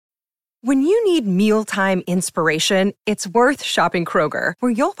When you need mealtime inspiration, it's worth shopping Kroger,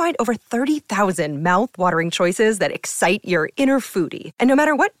 where you'll find over 30,000 mouth-watering choices that excite your inner foodie. And no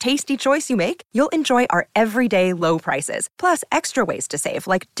matter what tasty choice you make, you'll enjoy our everyday low prices, plus extra ways to save,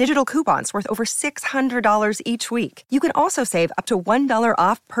 like digital coupons worth over $600 each week. You can also save up to $1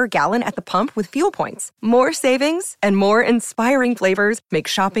 off per gallon at the pump with fuel points. More savings and more inspiring flavors make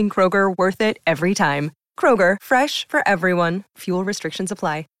shopping Kroger worth it every time. Kroger, fresh for everyone. Fuel restrictions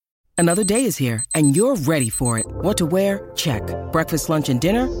apply. Another day is here, and you're ready for it. What to wear? Check. Breakfast, lunch, and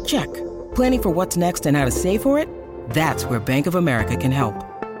dinner? Check. Planning for what's next and how to save for it? That's where Bank of America can help.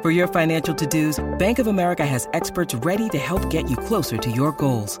 For your financial to-dos, Bank of America has experts ready to help get you closer to your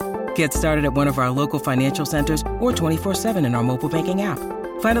goals. Get started at one of our local financial centers or 24/7 in our mobile banking app.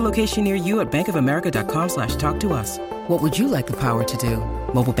 Find a location near you at bankofamerica.com/talktous. What would you like the power to do?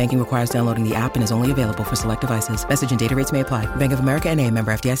 Mobile banking requires downloading the app and is only available for select devices. Message and data rates may apply. Bank of America N.A.,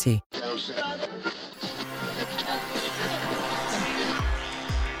 member FDIC.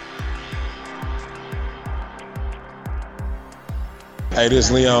 Hey, this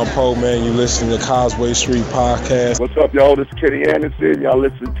is Leon Poe, man. You listening to Causeway Street Podcast. What's up, y'all? This is Kenny Anderson. Y'all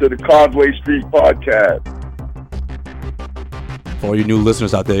listen to the Causeway Street Podcast. For all you new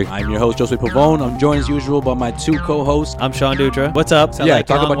listeners out there, I'm your host, Josue Pavone. I'm joined as usual by my two co-hosts. I'm Sean Dutra. What's up? Yeah, like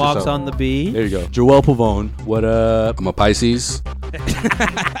talk long about walks yourself. on the bee. There you go. Joel Pavone. What up? I'm a Pisces.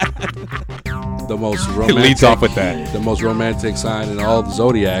 The most It romantic. leads off with that. The most romantic sign in all the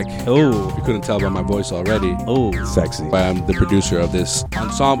zodiac. Oh, If you couldn't tell by my voice already. oh, sexy. I'm the producer of this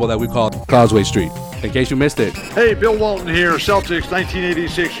ensemble that we call Causeway Street. In case you missed it. Hey, Bill Walton here, Celtics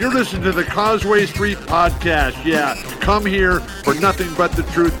 1986. You're listening to the Causeway Street Podcast. Yeah, come here for nothing but the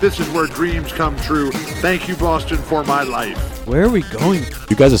truth. This is where dreams come true. Thank you, Boston, for my life. Where are we going?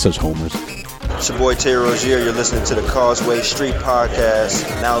 You guys are such homers. It's your boy Terry Rozier. You're listening to the Causeway Street Podcast.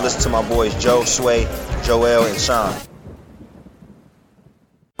 Now listen to my boys Joe, Sway, Joel, and Sean.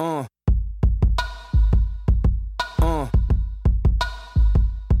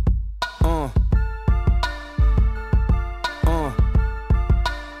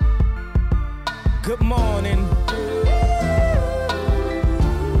 Good morning.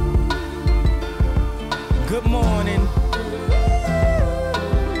 Good morning.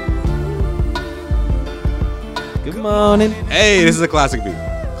 Good morning. Hey, this is a classic beat.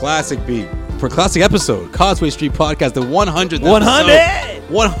 Classic beat. For a classic episode, Causeway Street Podcast, the 100th 100!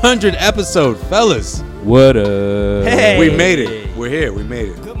 episode. 100 episode, fellas. What up? Hey. We made it. We're here. We made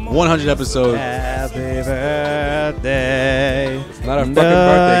it. 100 episode. Happy birthday. It's not our fucking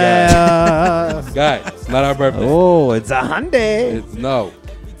birthday, guys. Guys, it's not our birthday. Oh, it's 100. No.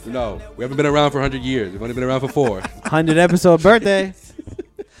 We haven't been around for 100 years. We've only been around for 4. 100 episode birthday.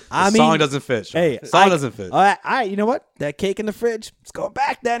 The song doesn't fit. Sean. Hey, The song doesn't fit. All right, you know what? That cake in the fridge. Let's go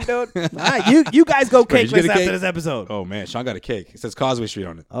back then, dude. All right, you guys go Wait, did you cakeless get a after cake? this episode. Oh, man. Sean got a cake. It says Causeway Street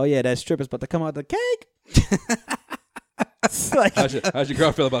on it. Oh, yeah, that strip is about to come out the cake. It's like, How's your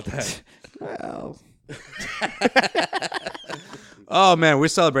girl feel about that? well, Oh man, we're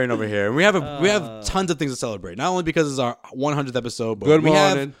celebrating over here. We have tons of things to celebrate. Not only because it's our 100th episode, but Good we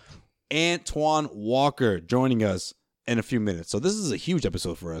morning. have Antoine Walker joining us in a few minutes. So this is a huge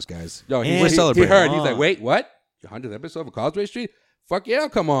episode for us, guys. Yo, we're he celebrating. heard. He's like, wait, what? Your 100th episode of Causeway Street? Fuck yeah,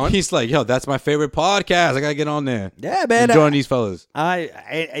 come on. He's like, yo, that's my favorite podcast. I gotta get on there. yeah, man. And join these fellas.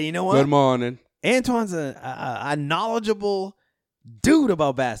 I you know what? Good morning. Antoine's a knowledgeable dude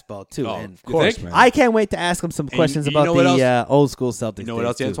about basketball too, and of course, think? man. I can't wait to ask him some questions you about know what the old school Celtics. You know what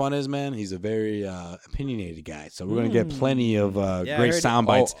else days, too. Antoine is, man? He's a very opinionated guy. So we're gonna get plenty of I great heard sound it.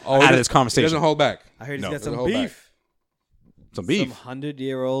 bites Oh, out he of this He conversation. doesn't hold back. I heard he's No, got doesn't some hold beef. Some beef. Some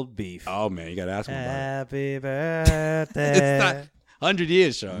 100-year-old beef. Oh man, you gotta ask him about it. Happy birthday. It's not 100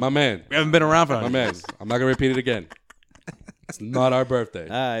 years, Sean. My man. We haven't been around for My 100 man. years. I'm not going to repeat it again. It's not our birthday. All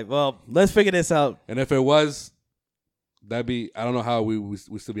right, well, let's figure this out. And if it was, that'd be, I don't know how we would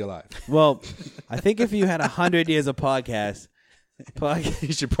still be alive. Well, I think if you had 100 years of podcast,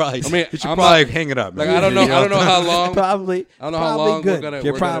 You should probably. I mean, you should I'm probably not- hang it up. Like, man. I don't know how long. probably, I don't know how probably long good.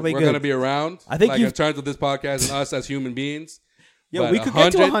 we're gonna be around. I think like you've- in terms of this podcast and us as human beings. Yo, But we could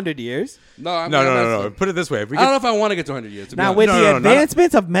get to 100 100 years. No, I mean, No. Put it this way: if we I don't know get, if I want to get to 100 years. To be Now, honest. with No, the no, no,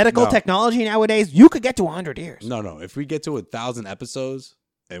 advancements of medical No. technology nowadays, you could get to 100 years. no, if we get to 1,000 episodes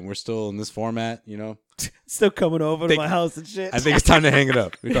and we're still in this format, Still coming over to Think- my house and shit. I think it's time to hang it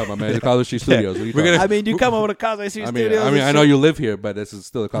up. we talking about, man, the Causeway Street Studios. What are you We're talking gonna- I mean, you come over to Causeway Street I mean, Studios. and I know shit. you live here, but this is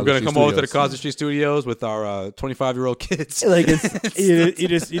still a We're Causeway gonna Street come Studios. over to the Causeway Street Studios with our 25-year-old kids. Like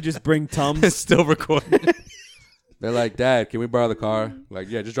it's, you just bring Tums. It's still recording. They're like, Dad, can we borrow the car? Like,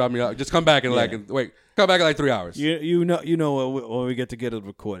 yeah, just drop me off. Just come back in come back in like 3 hours. You know when we get together to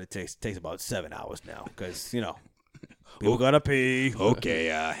record, it takes about 7 hours now because people gotta pee.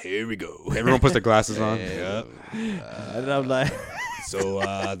 Okay, here we go. Everyone puts their glasses on. Yep. And I'm like, so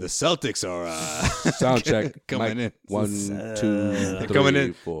the Celtics are sound check coming in. 1, 2, They're 3, coming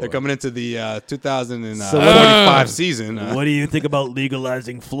in. 4. They're coming into the 2045 season. What do you think about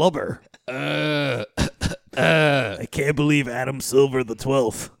legalizing flubber? I can't believe Adam Silver the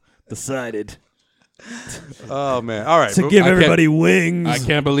 12th decided Oh man! All right, to give everybody wings. I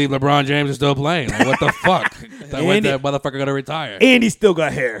can't believe LeBron James is still playing. Like, what the fuck? When that motherfucker gonna retire? And he still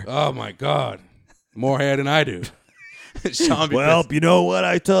got hair. Oh my god, more hair than I do. Well, you know what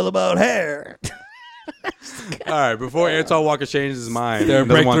I tell about hair. All right, before Antoine Walker changes his mind, he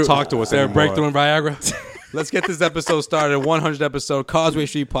doesn't want to talk to us There a anymore. breakthrough in Viagra? Let's get this episode started. 100th episode, Causeway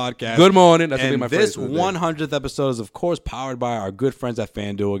Street Podcast. Good morning. That's and my this phrase 100th episode is, of course, powered by our good friends at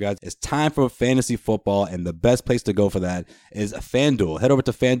FanDuel, guys. It's time for fantasy football, and the best place to go for that is FanDuel. Head over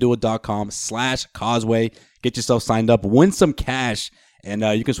to FanDuel.com/Causeway. Get yourself signed up. Win some cash. And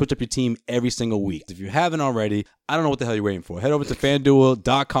you can switch up your team every single week. If you haven't already, I don't know what the hell you're waiting for. Head over to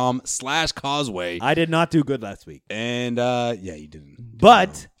FanDuel.com/Causeway. I did not do good last week. And, yeah, you didn't.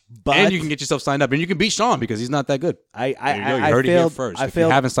 But and you can get yourself signed up. And you can beat Sean because he's not that good. I heard it here first. If you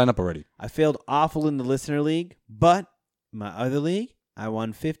haven't signed up already. I failed awful in the listener league, but my other league, I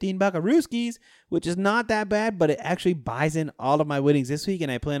won 15 buckarooskies, which is not that bad, but it actually buys in all of my winnings this week,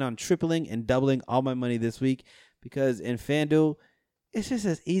 and I plan on tripling and doubling all my money this week because in FanDuel, it's just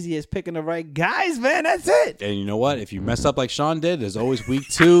as easy as picking the right guys, man. That's it. And you know what? If you mess up like Sean did, there's always week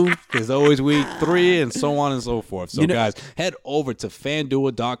 2, there's always week 3, and so on and so forth. So, guys, head over to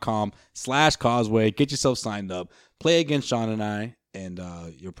FanDuel.com/Causeway. Get yourself signed up. Play against Sean and I, and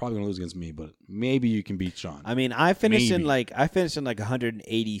you're probably gonna lose against me, but maybe you can beat Sean. I mean, I finished in like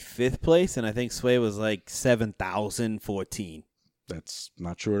 185th place, and I think Sway was like 7,014. That's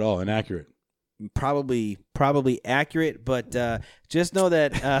not true at all. Inaccurate. Probably accurate, but just know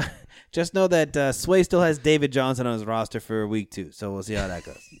that Sway still has David Johnson on his roster for week 2, so we'll see how that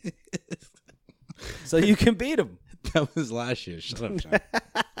goes. So you can beat him. That was last year. Shut up, Sean.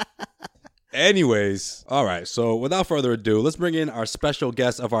 Anyways, all right. So without further ado, let's bring in our special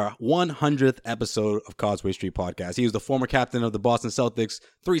guest of our 100th episode of Causeway Street Podcast. He is the former captain of the Boston Celtics,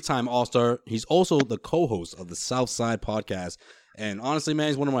 3-time All-Star. He's also the co-host of the South Side Podcast. And honestly, man,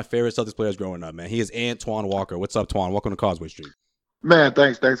 he's one of my favorite Celtics players growing up, man. He is Antoine Walker. What's up, Twan? Welcome to Causeway Street. Man,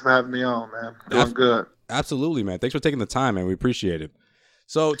 thanks for having me on, man. Doing good. Absolutely, man. Thanks for taking the time, man. We appreciate it.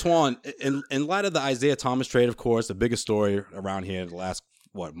 So, Twan, in light of the Isaiah Thomas trade, of course, the biggest story around here the last,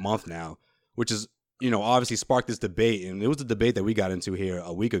 month now, which is, obviously sparked this debate. And it was a debate that we got into here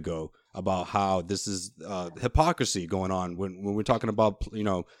a week ago about how this is hypocrisy going on when we're talking about,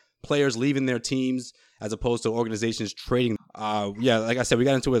 players leaving their teams as opposed to organizations trading. Like I said, we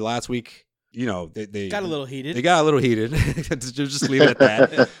got into it last week. They got a little heated. They got a little heated. Just leave it at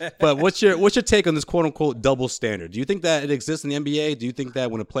that. But what's your take on this quote unquote double standard? Do you think that it exists in the NBA? Do you think that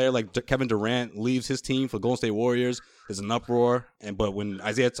when a player like Kevin Durant leaves his team for Golden State Warriors, there's an uproar? But when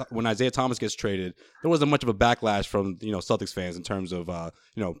Isaiah Thomas gets traded, there wasn't much of a backlash from Celtics fans in terms of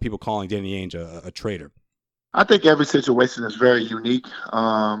people calling Danny Ainge a traitor. I think every situation is very unique.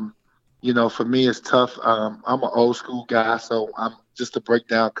 For me, it's tough. I'm an old school guy, so just to break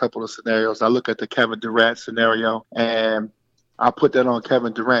down a couple of scenarios. I look at the Kevin Durant scenario, and I put that on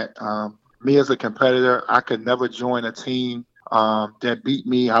Kevin Durant. Me as a competitor, I could never join a team that beat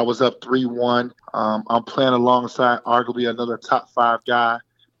me. I was up 3-1. I'm playing alongside arguably another top 5 guy.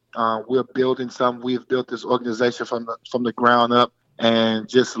 We're building something. We've built this organization from the ground up. And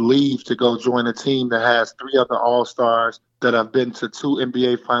just leave to go join a team that has 3 other All-Stars, that have been to 2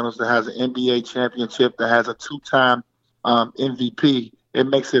 NBA Finals, that has an NBA championship, that has a 2-time MVP. It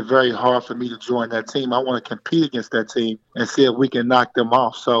makes it very hard for me to join that team. I want to compete against that team and see if we can knock them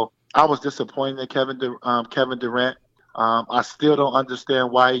off. So I was disappointed in Kevin Durant. I still don't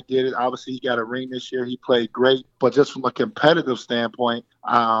understand why he did it. Obviously, he got a ring this year. He played great. But just from a competitive standpoint,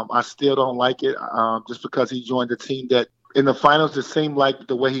 I still don't like it just because he joined a team that, in the finals, it seemed like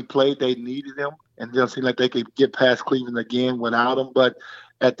the way he played, they needed him, and it didn't seem like they could get past Cleveland again without him. But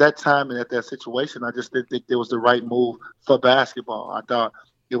at that time and at that situation, I just didn't think it was the right move for basketball. I thought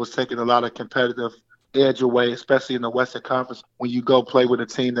it was taking a lot of competitive edge away, especially in the Western Conference, when you go play with a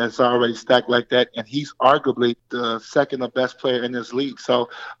team that's already stacked like that. And he's arguably the second or best player in this league. So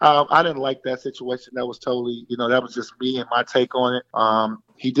I didn't like that situation. That was totally, that was just me and my take on it.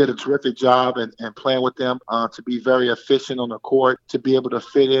 He did a terrific job and playing with them to be very efficient on the court, to be able to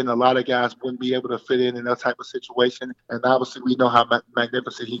fit in. A lot of guys wouldn't be able to fit in that type of situation. And obviously we know how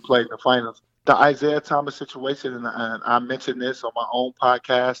magnificent he played in the finals. The Isaiah Thomas situation, and I mentioned this on my own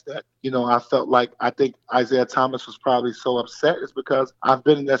podcast, that, I felt like I think Isaiah Thomas was probably so upset is because I've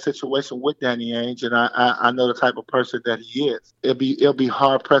been in that situation with Danny Ainge, and I know the type of person that he is. It'll be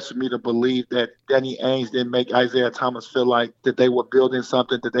hard pressed for me to believe that Danny Ainge didn't make Isaiah Thomas feel like that they were building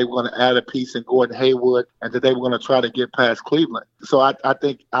something, that they were going to add a piece in Gordon Hayward, and that they were going to try to get past Cleveland. So I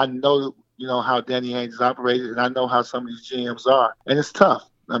think I know, how Danny Ainge is operated, and I know how some of these GMs are, and it's tough.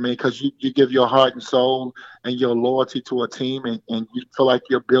 I mean, because you give your heart and soul and your loyalty to a team, and you feel like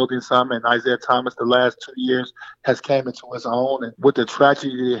you're building something. And Isaiah Thomas, the last 2 years, has came into his own. And with the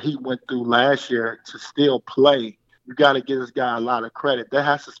tragedy that he went through last year, to still play, you got to give this guy a lot of credit. That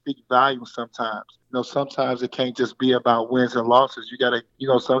has to speak volumes sometimes. Sometimes it can't just be about wins and losses. You got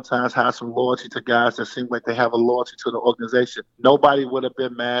to, sometimes have some loyalty to guys that seem like they have a loyalty to the organization. Nobody would have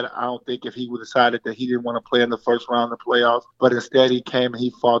been mad, I don't think, if he would have decided that he didn't want to play in the first round of the playoffs. But instead, he came and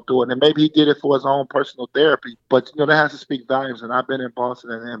he fought through it. And maybe he did it for his own personal therapy. But, that has to speak volumes. And I've been in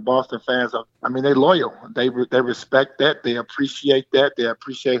Boston, and Boston fans, they're loyal. They respect that. They appreciate that. They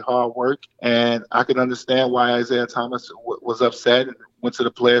appreciate hard work. And I can understand why Isaiah Thomas was upset and went to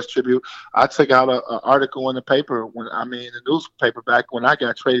the Players Tribute. I took out an article in the paper in the newspaper back when I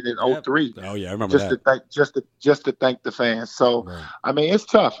got traded in 2003. Oh yeah, I remember that. Just to thank the fans. So right. It's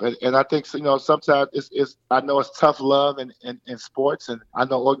tough, and I think sometimes it's I know it's tough love in sports, and I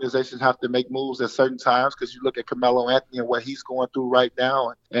know organizations have to make moves at certain times, because you look at Carmelo Anthony and what he's going through right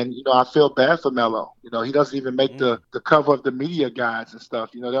now, and I feel bad for Melo. He doesn't even make the cover of the media guides and stuff.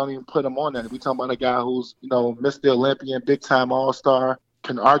 They don't even put him on that. We talking about a guy who's Mr. Olympian, big time All-Star,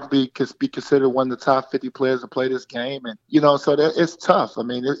 can arguably be considered one of the top 50 players to play this game. And, so it's tough.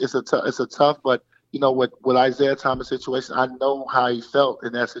 It's a tough, but, with Isaiah Thomas' situation, I know how he felt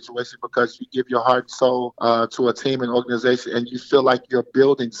in that situation, because you give your heart and soul to a team and organization, and you feel like you're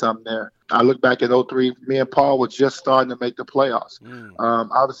building something there. I look back at 2003, me and Paul were just starting to make the playoffs.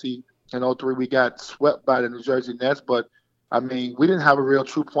 Obviously, in 2003, we got swept by the New Jersey Nets, but we didn't have a real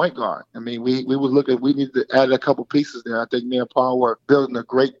true point guard. We needed to add a couple pieces there. I think me and Paul were building a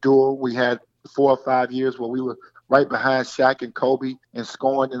great duo. We had 4 or 5 years where we were right behind Shaq and Kobe and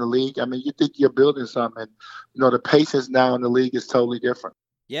scoring in the league. You think you're building something. The patience now in the league is totally different.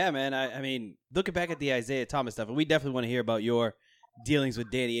 Yeah, man. Looking back at the Isaiah Thomas stuff, and we definitely want to hear about your dealings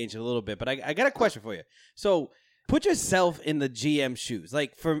with Danny Ainge a little bit, but I got a question for you. So, put yourself in the GM shoes.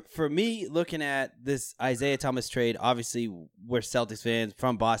 Like, for me, looking at this Isaiah Thomas trade, obviously we're Celtics fans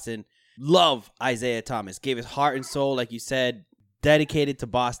from Boston. Love Isaiah Thomas. Gave his heart and soul, like you said, dedicated to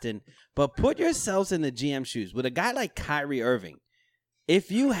Boston. But put yourselves in the GM shoes. With a guy like Kyrie Irving, if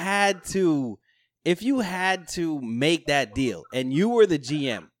you had to make that deal and you were the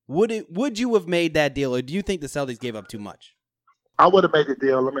GM, would you have made that deal, or do you think the Celtics gave up too much? I would have made the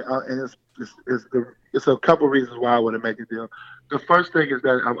deal. It's a couple of reasons why I would have made the deal. The first thing is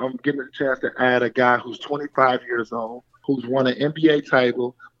that I'm getting a chance to add a guy who's 25 years old, who's won an NBA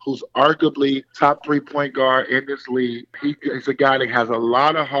title, who's arguably top 3-point guard in this league. He's a guy that has a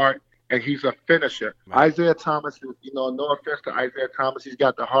lot of heart, and he's a finisher. Right. Isaiah Thomas, no offense to Isaiah Thomas, he's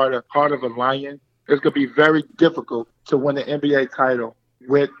got the heart of a lion. It's going to be very difficult to win an NBA title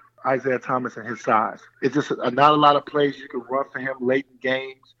with Isaiah Thomas and his size. It's just not a lot of plays you can run for him late in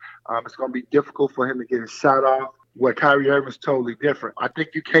games. It's going to be difficult for him to get his shot off, where Kyrie Irving is totally different. I think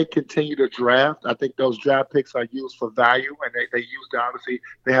you can't continue to draft. I think those draft picks are used for value, and they used, obviously,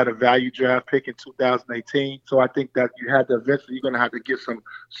 they had a value draft pick in 2018. So I think that you had to eventually, you're going to have to get some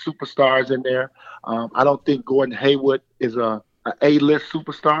superstars in there. I don't think Gordon Hayward is a A-list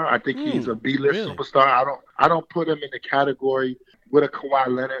superstar. I think he's a B-list superstar. I don't put him in the category with a Kawhi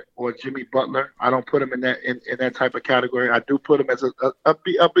Leonard or Jimmy Butler. I don't put him in that type of category. I do put him as a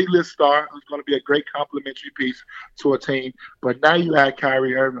B-list star who's going to be a great complementary piece to a team. But now you add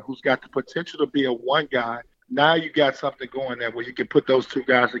Kyrie Irving, who's got the potential to be a one guy. Now you got something going there where you can put those two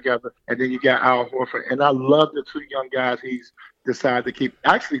guys together, and then you got Al Horford. And I love the 2 young guys he's decided to keep.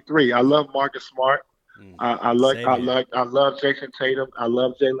 Actually, 3. I love Marcus Smart. I love Jason Tatum. I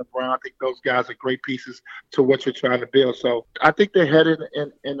love Jaylen Brown. I think those guys are great pieces to what you're trying to build. So I think they're headed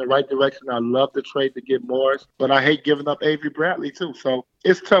in the right direction. I love the trade to get Morris, but I hate giving up Avery Bradley too. So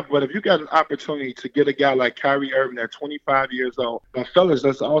it's tough. But if you got an opportunity to get a guy like Kyrie Irving at 25 years old, now fellas,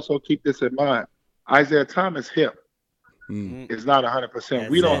 let's also keep this in mind. Isaiah Thomas hip is not 100%.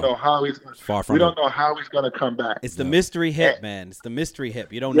 We don't know how he's. We don't know how he's going to come back. It's the mystery hip, man. It's the mystery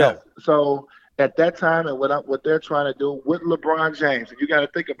hip. You don't know. So at that time, and what they're trying to do with LeBron James, and you got to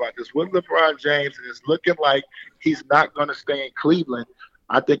think about this, with LeBron James, and it's looking like he's not going to stay in Cleveland.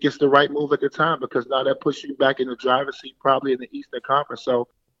 I think it's the right move at the time because now that puts you back in the driver's seat, probably in the Eastern Conference. So,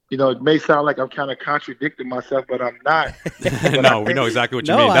 it may sound like I'm kind of contradicting myself, but I'm not. No, we know exactly what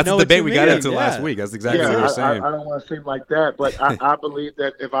you mean. That's the debate we got into last week. That's exactly what you're saying. I don't want to seem like that, but I believe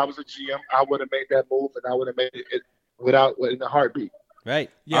that if I was a GM, I would have made that move, and I would have made it in a heartbeat. Right.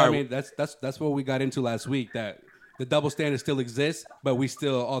 Yeah, I mean, that's what we got into last week, that the double standard still exists, but we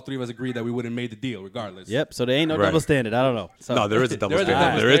still, all three of us agree that we wouldn't have made the deal regardless. Yep, so there ain't no double standard. I don't know. So. No, there is a double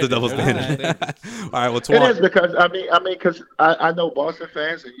standard. There is a double standard. All right, well, It is because, because I know Boston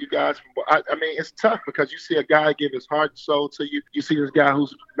fans and you guys, it's tough because you see a guy give his heart and soul to you. You see this guy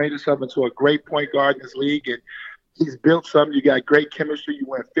who's made himself into a great point guard in this league, and he's built something. You got great chemistry. You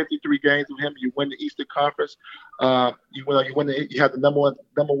win 53 games with him. You win the Eastern Conference. You have the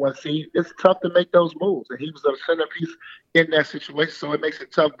number one seed. It's tough to make those moves, and he was a centerpiece in that situation. So it makes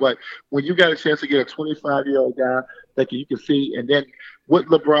it tough. But when you got a chance to get a 25-year-old guy that you can see, and then with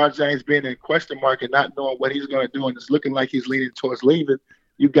LeBron James being in question mark and not knowing what he's going to do, and it's looking like he's leaning towards leaving,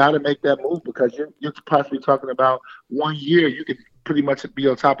 you got to make that move because you're possibly talking about 1 year. You could pretty much be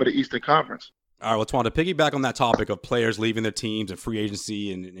on top of the Eastern Conference. All right, well, Twan, to piggyback on that topic of players leaving their teams and free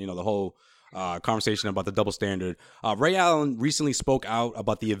agency and, the whole conversation about the double standard, Ray Allen recently spoke out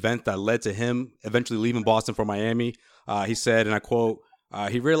about the event that led to him eventually leaving Boston for Miami. He said, and I quote,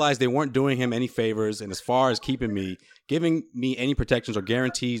 he realized they weren't doing him any favors, and as far as giving me any protections or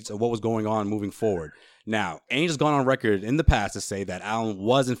guarantees of what was going on moving forward. Now, Ainge has gone on record in the past to say that Allen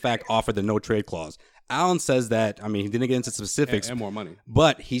was, in fact, offered the no-trade clause. Allen says that, he didn't get into specifics. And more money.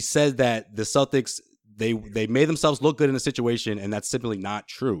 But he said that the Celtics, they made themselves look good in the situation, and that's simply not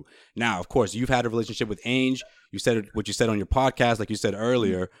true. Now, of course, you've had a relationship with Ainge. You said what you said on your podcast, like you said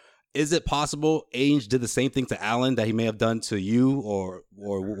earlier. Is it possible Ainge did the same thing to Allen that he may have done to you or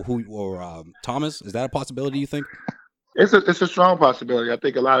Thomas? Is that a possibility, you think? It's a strong possibility. I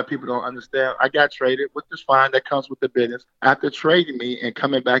think a lot of people don't understand. I got traded, which is fine. That comes with the business. After trading me and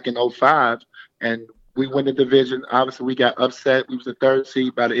coming back in 2005, and we win the division. Obviously, we got upset. We was the third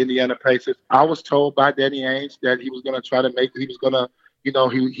seed by the Indiana Pacers. I was told by Danny Ainge that he was going to try to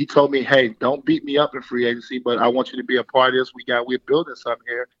he told me, hey, don't beat me up in free agency, but I want you to be a part of this. We're building something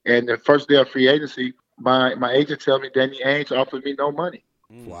here. And the first day of free agency, my agent tells me Danny Ainge offered me no money.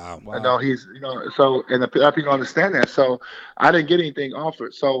 Wow. I know and the people don't understand that. So I didn't get anything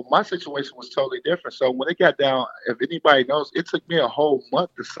offered. So my situation was totally different. So when it got down, if anybody knows, it took me a whole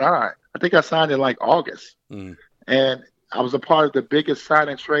month to sign. I think I signed in like August. And I was a part of the biggest sign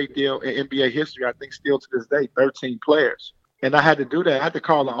and trade deal in NBA history. I think still to this day, 13 players. And I had to do that. I had to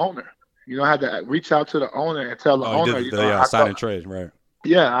call the owner. I had to reach out to the owner and tell the owner. Sign and trade, right.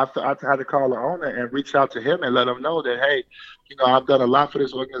 Yeah, I had to call the owner and reach out to him and let him know that, hey, I've done a lot for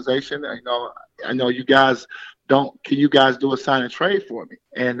this organization. I know you guys can you guys do a sign and trade for me?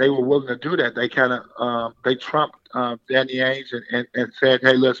 And they were willing to do that. They kind of, they trumped Danny Ainge and said,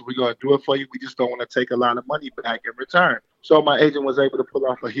 hey, listen, we're going to do it for you. We just don't want to take a lot of money back in return. So my agent was able to pull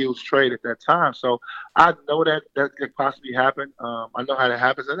off a huge trade at that time. So I know that could possibly happen. I know how that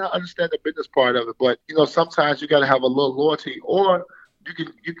happens. And I understand the business part of it. But, sometimes you got to have a little loyalty, or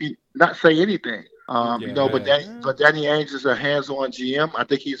you can not say anything. But Danny Ainge is a hands-on GM. I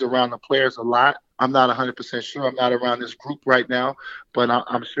think he's around the players a lot. I'm not 100% sure. I'm not around this group right now, but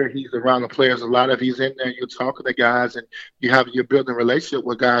I'm sure he's around the players a lot. If he's in there, you're talking to guys and you're building a relationship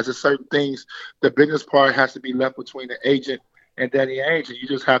with guys. There's certain things, the business part has to be left between the agent and Danny Ainge, and you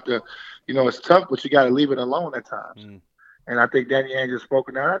just have to, it's tough, but you got to leave it alone at times. And I think Danny Ainge has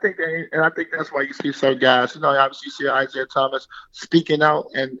spoken out. I think that's why you see certain guys. Obviously you see Isaiah Thomas speaking out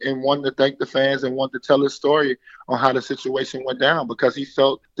and wanting to thank the fans and wanting to tell his story on how the situation went down, because he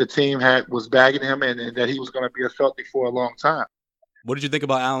felt the team was bagging him and that he was going to be a Celtic for a long time. What did you think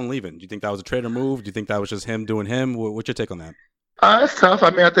about Allen leaving? Do you think that was a trader move? Do you think that was just him doing him? What's your take on that? It's tough.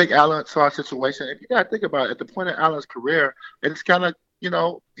 I think Allen saw a situation. If you got to think about it, at the point of Allen's career, it's kind of, he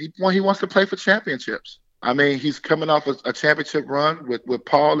wants to play for championships. He's coming off a championship run with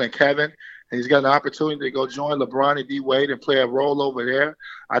Paul and Kevin, and he's got an opportunity to go join LeBron and D-Wade and play a role over there.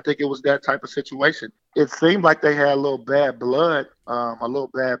 I think it was that type of situation. It seemed like they had a little bad blood,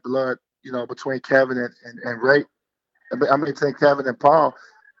 between Kevin and Ray. Between Kevin and Paul.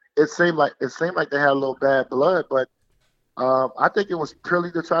 It seemed like they had a little bad blood, but I think it was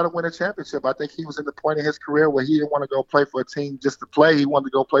purely to try to win a championship. I think he was in the point in his career where he didn't want to go play for a team just to play. He wanted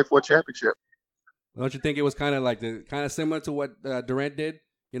to go play for a championship. Don't you think it was kind of similar to what Durant did?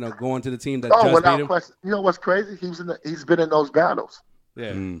 Going to the team that Oh, just beat without him. question. You know what's crazy? He's been in those battles.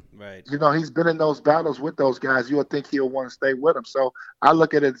 Yeah, right. He's been in those battles with those guys. You would think he'll want to stay with them. So I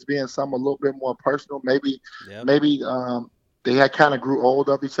look at it as being something a little bit more personal. Maybe they had kind of grew old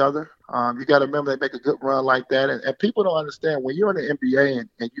of each other. You got to remember they make a good run like that. And people don't understand when you're in the NBA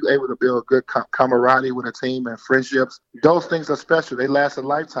and you're able to build good camaraderie with a team and friendships, those things are special. They last a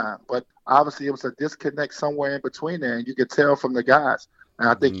lifetime. But obviously it was a disconnect somewhere in between there, and you could tell from the guys. And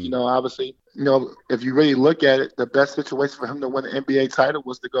I think, obviously, if you really look at it, the best situation for him to win the NBA title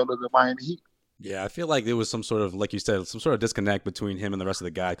was to go to the Miami Heat. Yeah, I feel like there was some sort of, like you said, some sort of disconnect between him and the rest of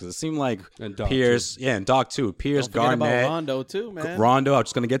the guys, because it seemed like Pierce, and Doc too. Pierce, Don't forget Garnett, about Rondo too, man. Rondo. I was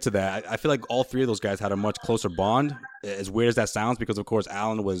just gonna get to that. I feel like all three of those guys had a much closer bond. As weird as that sounds, because of course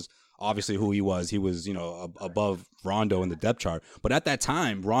Allen was obviously who he was. He was, above Rondo in the depth chart. But at that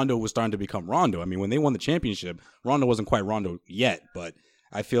time, Rondo was starting to become Rondo. I mean, when they won the championship, Rondo wasn't quite Rondo yet, but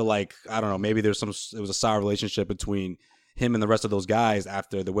I feel like, I don't know, maybe it was a sour relationship between him and the rest of those guys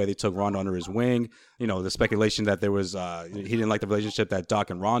after the way they took Rondo under his wing. The speculation that there was, he didn't like the relationship that Doc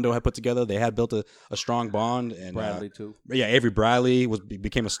and Rondo had put together. They had built a strong bond. And Bradley too. Yeah, Avery Bradley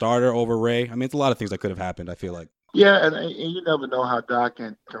became a starter over Ray. I mean, it's a lot of things that could have happened, I feel like. Yeah, and you never know how Doc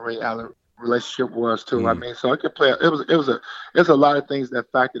and Ray Allen relationship was too. I mean, so it could play. It was a lot of things that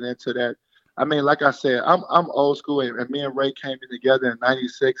factored into that. I mean, like I said, I'm old school, and me and Ray came in together in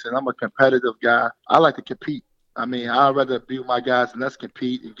 '96, and I'm a competitive guy. I like to compete. I mean, I'd rather be with my guys and let's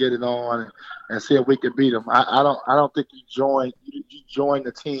compete and get it on and see if we can beat them. I don't think you join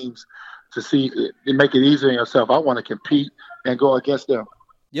the teams to see it make it easier on yourself. I want to compete and go against them.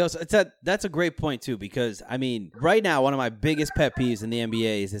 Yo, so that's a great point, too, because, I mean, right now, one of my biggest pet peeves in the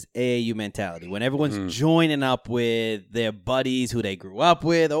NBA is this AAU mentality. When everyone's joining up with their buddies who they grew up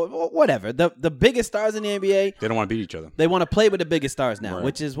with or whatever. The biggest stars in the NBA. They don't want to beat each other. They want to play with the biggest stars now, Right.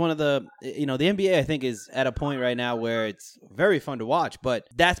 which is one of the, the NBA, I think, is at a point right now where it's very fun to watch. But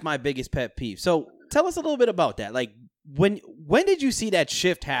that's my biggest pet peeve. So tell us a little bit about that. Like, when did you see that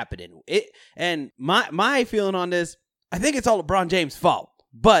shift happening? And my feeling on this, I think it's all LeBron James' fault.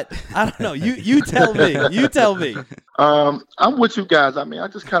 But I don't know. You tell me. You tell me. I'm with you guys. I mean, I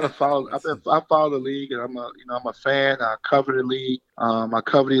just kind of follow. I follow the league, and I'm a fan. I cover the league. I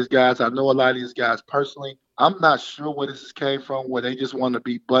cover these guys. I know a lot of these guys personally. I'm not sure where this came from, where they just want to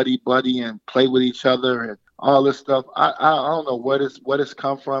be buddy and play with each other and all this stuff. I don't know where this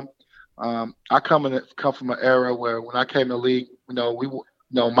come from. I come from an era where when I came to the league,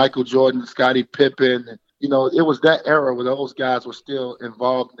 Michael Jordan, Scottie Pippen, and it was that era where those guys were still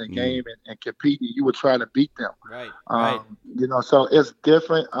involved in the game and competing. You were trying to beat them. Right. So it's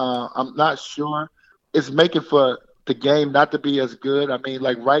different. I'm not sure. It's making for the game not to be as good. I mean,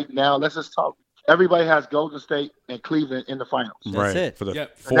 like right now, let's just talk. Everybody has Golden State and Cleveland in the finals. That's it. For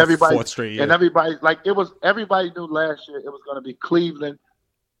the fourth straight year. And everybody knew last year it was going to be Cleveland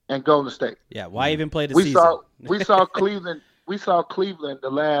and Golden State. Yeah, why even play the season? We saw Cleveland. We saw Cleveland the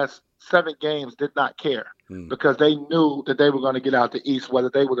last 7 games did not care because they knew that they were going to get out the East, whether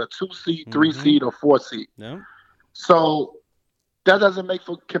they were a 2 seed, 3 seed, or 4 seed. No. So that doesn't make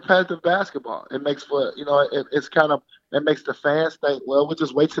for competitive basketball. It makes for, it makes the fans think, well, we'll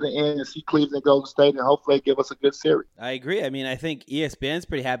just wait to the end and see Cleveland, Golden State, and hopefully they give us a good series. I agree. I mean, I think ESPN's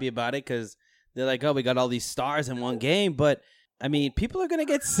pretty happy about it because they're like, oh, we got all these stars in one game, but I mean, people are going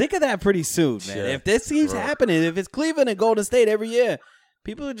to get sick of that pretty soon, man. Yeah. If this keeps happening, if it's Cleveland and Golden State every year,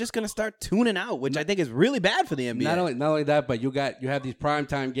 people are just going to start tuning out, which I think is really bad for the NBA. Not only that, but you have these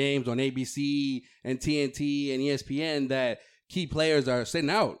primetime games on ABC and TNT and ESPN that key players are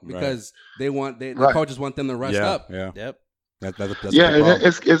sitting out because the coaches want them to rest up. Yeah. Yep. That's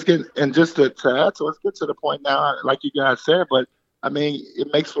it's getting, and just to add, so let's get to the point now, like you guys said, but I mean, it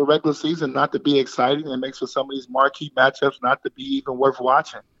makes for regular season not to be exciting. It makes for some of these marquee matchups not to be even worth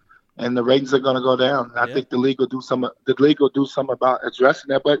watching. And the ratings are going to go down. And I think the league will do some about addressing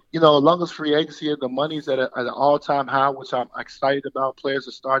that. But, as long as free agency, the money's at an all-time high, which I'm excited about. Players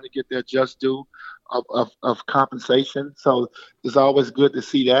are starting to get their just due of compensation. So it's always good to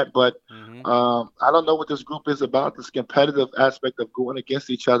see that. But I don't know what this group is about. This competitive aspect of going against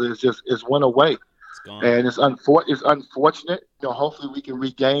each other is went away. And it's unfortunate. Hopefully we can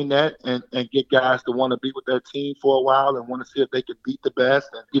regain that and get guys to want to be with their team for a while and want to see if they can beat the best.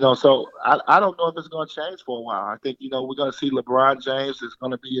 And, so I don't know if it's going to change for a while. I think, we're going to see LeBron James is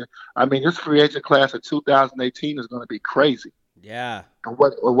going to be this free agent class of 2018 is going to be crazy. Yeah. And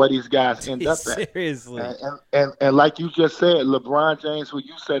what these guys end up at. Seriously. And like you just said, LeBron James, who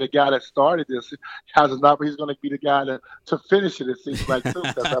you said the guy that started this, has an opportunity. He's going to be the guy to finish it. It seems like too,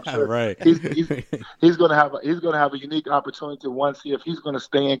 because I'm sure Right. he's going to have a unique opportunity to see if he's going to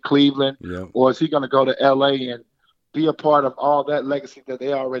stay in Cleveland, or is he going to go to L.A. and be a part of all that legacy that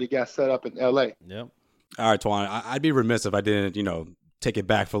they already got set up in L.A. Yep. All right, Twan, I'd be remiss if I didn't, take it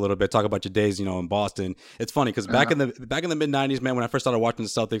back for a little bit, talk about your days, in Boston. It's funny because back in the mid-90s, man, when I first started watching the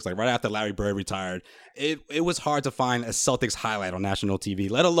Celtics, like right after Larry Bird retired, it was hard to find a Celtics highlight on national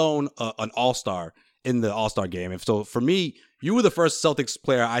TV, let alone an all-star in the all-star game. And so for me, you were the first Celtics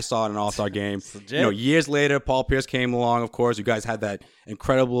player I saw in an all-star game. Years later, Paul Pierce came along, of course. You guys had that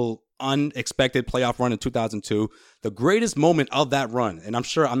incredible unexpected playoff run in 2002. The greatest moment of that run, and I'm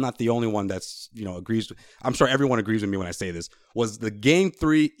sure I'm not the only one that's, agrees. I'm sure everyone agrees with me when I say this, was the Game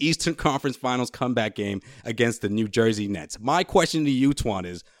 3 Eastern Conference Finals comeback game against the New Jersey Nets. My question to you, Twan,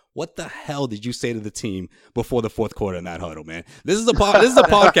 is what the hell did you say to the team before the fourth quarter in that huddle, man? This is a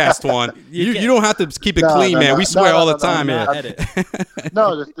podcast, Twan. You don't have to keep it clean, man. We swear all the time, man.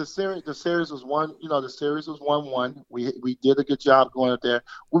 No, the series was one. The series was 1-1. We did a good job going up there.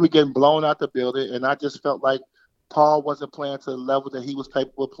 We were getting blown out the building, and I just felt like Paul wasn't playing to the level that he was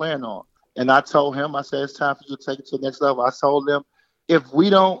capable of playing on. And I told him, I said, it's time for you to take it to the next level. I told them, if we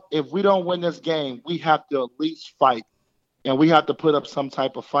don't win this game, we have to at least fight, and we have to put up some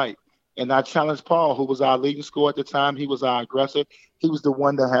type of fight. And I challenged Paul, who was our leading scorer at the time. He was our aggressor. He was the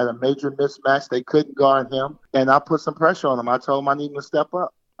one that had a major mismatch. They couldn't guard him. And I put some pressure on him. I told him I need him to step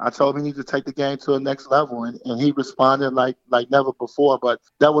up. I told him he needed to take the game to the next level. And he responded like never before. But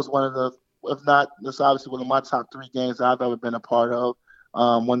that was one of the, if not, that's obviously one of my top 3 games I've ever been a part of.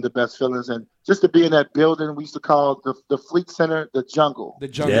 One of the best feelings. And just to be in that building, we used to call the Fleet Center the Jungle. The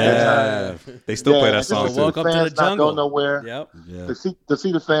Jungle. Yeah. They still play that song, too. Welcome to the Jungle. Not go nowhere. Yep. Yeah. To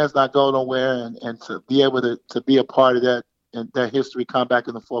see the fans not go nowhere and to be able to be a part of that and that history come back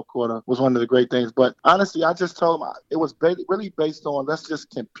in the fourth quarter was one of the great things. But honestly, I just told them it was really based on let's just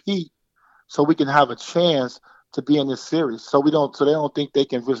compete so we can have a chance to be in this series. So they don't think they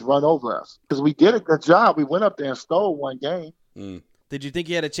can just run over us. Because we did a good job. We went up there and stole one game. Did you think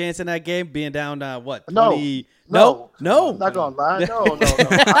you had a chance in that game, being down, 20? No. No? I'm not going to lie. No.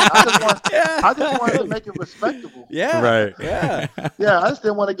 I just wanted to make it respectable. Yeah. Right. Yeah. Yeah, I just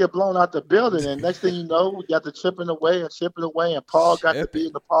didn't want to get blown out the building. And next thing you know, we got to chipping away. And Paul got to be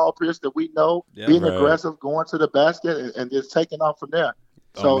in the Paul Pierce that we know, being aggressive, going to the basket, and just taking off from there.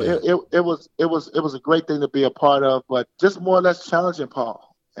 So it was a great thing to be a part of, but just more or less challenging Paul.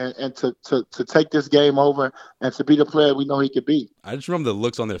 And to take this game over and to be the player we know he could be. I just remember the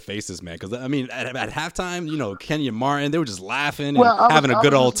looks on their faces, man. Because, I mean, at halftime, Kenny and Martin, they were just laughing and having a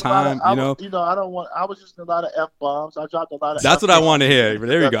good old time, I was just a lot of F-bombs. I dropped a lot of That's what I want to hear.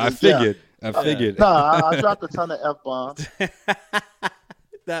 There you go. I figured. I dropped a ton of F-bombs.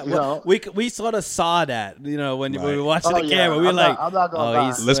 We sort of saw that, when we were watching the camera. We were I'm not gonna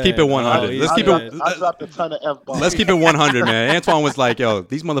lie. Let's keep it 100. I dropped a ton of F-bombs. Let's keep it 100, man. Antoine was like, yo,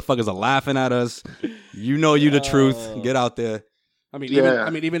 these motherfuckers are laughing at us. You the truth. Get out there. I mean,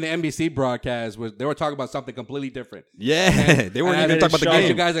 even the NBC broadcast they were talking about something completely different. Yeah, they weren't even talking about the game.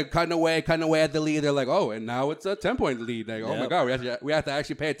 You guys are cutting away at the lead. They're like, oh, and now it's a 10-point lead. Like, oh my god, we have to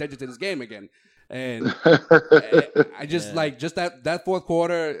actually pay attention to this game again. And I just that fourth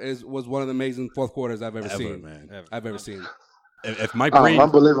quarter was one of the amazing fourth quarters I've ever seen. Man. I've ever seen. If Mike Breen,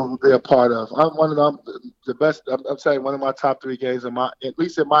 unbelievable to be a part of. I'm one of them, the best. I'm saying one of my top 3 games at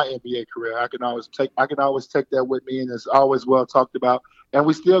least in my NBA career. I can always take that with me, and it's always well talked about. And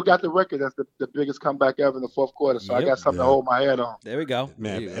we still got the record. That's the biggest comeback ever in the fourth quarter. So I got something to hold my head on. There we go.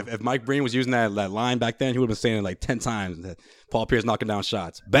 Man, if Mike Breen was using that line back then, he would have been saying it like 10 times. That Paul Pierce knocking down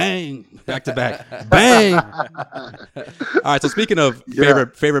shots. Bang. Back to back. Bang. All right, so speaking of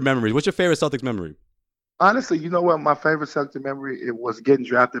favorite memories, what's your favorite Celtics memory? Honestly, you know what? My favorite Celtics memory, it was getting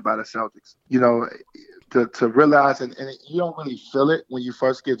drafted by the Celtics. To realize, and you don't really feel it when you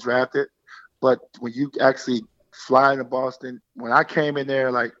first get drafted, but when you actually fly into Boston, when I came in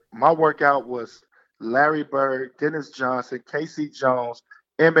there, like my workout was Larry Bird, Dennis Johnson, Casey Jones,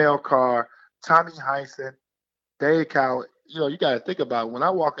 M.L. Carr, Tommy Heinsohn, Dave Cowell. You got to think about it. When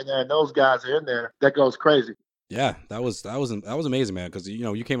I walk in there and those guys are in there, that goes crazy. Yeah, that was amazing, man. Because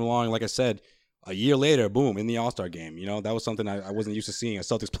you came along, like I said, a year later, boom, in the All-Star game. That was something I wasn't used to seeing a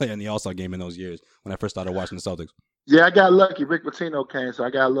Celtics player in the All-Star game in those years when I first started watching the Celtics. Yeah, I got lucky. Rick Pitino came, so I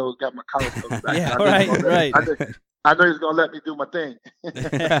got my college coach back. Yeah, right. I know he's gonna let me do my thing.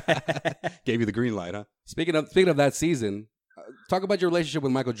 Gave you the green light, huh? Speaking of that season, talk about your relationship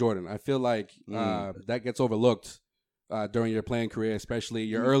with Michael Jordan. I feel like that gets overlooked during your playing career, especially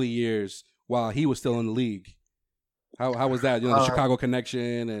your early years while he was still in the league? How was that? The Chicago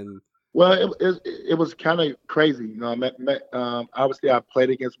connection and. Well, it was kind of crazy. Obviously, I played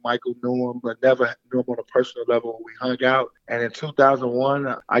against Michael, knew him, but never knew him on a personal level. We hung out, and in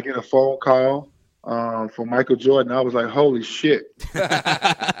 2001, I get a phone call from Michael Jordan. I was like, "Holy shit!"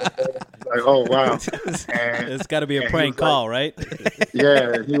 Like, oh wow! And it's got to be a prank call, right?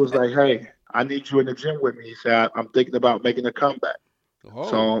 Yeah, he was like, "Hey, I need you in the gym with me." He said, "I'm thinking about making a comeback."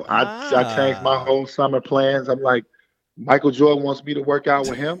 So I changed my whole summer plans. I'm like, Michael Jordan wants me to work out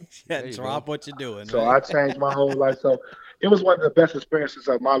with him. Drop what you're doing. So I changed my whole life. So it was one of the best experiences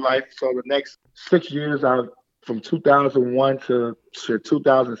of my life. So the next 6 years, from 2001 to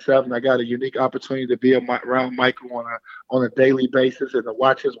 2007, I got a unique opportunity to be around Michael on a daily basis and to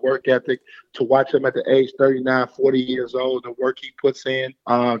watch his work ethic, to watch him at the age 39, 40 years old, the work he puts in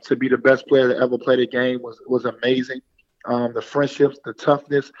to be the best player to ever play the game was amazing. The friendships, the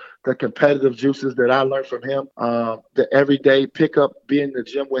toughness, the competitive juices that I learned from him, the everyday pickup, being in the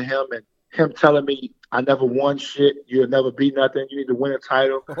gym with him and him telling me, I never won shit. You'll never be nothing. You need to win a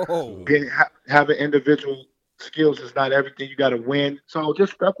title. Having individual skills is not everything. You got to win. So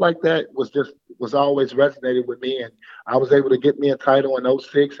just stuff like that was always resonated with me. And I was able to get me a title in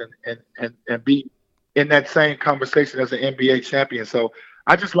 06 and be in that same conversation as an NBA champion. So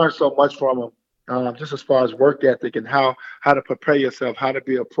I just learned so much from him. Just as far as work ethic and how to prepare yourself, how to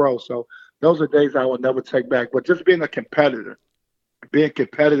be a pro. So those are days I will never take back. But just being a competitor, being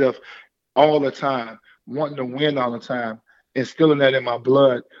competitive all the time, wanting to win all the time, instilling that in my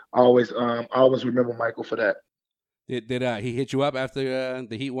blood, I always remember Michael for that. Did he hit you up after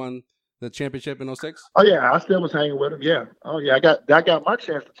the Heat won the championship in 06? Oh yeah, I still was hanging with him. Yeah. Oh yeah, I got my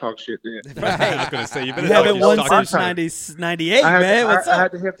chance to talk shit then. Right. I was gonna say you haven't won since 98, man. What's up?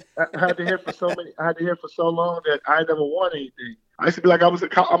 I had to hear for so long that I never won anything. I used to be like,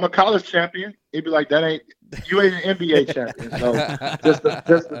 I'm a college champion. He'd be like, you ain't an NBA champion. So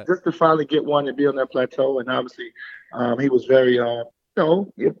just to finally get one and be on that plateau, and obviously, he was very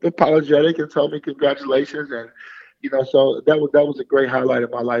apologetic and told me congratulations and. So that was a great highlight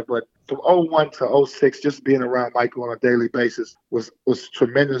of my life. But from 01 to 06, just being around Michael on a daily basis was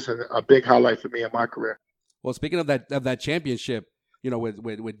tremendous and a big highlight for me in my career. Well, speaking of that championship,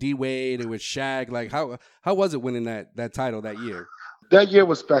 with D Wade and with Shaq, like how was it winning that title that year? That year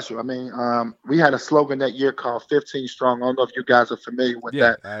was special. I mean, we had a slogan that year called 15 Strong. I don't know if you guys are familiar with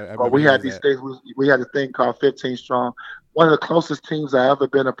that. But we had these things. We had a thing called 15 Strong. One of the closest teams I ever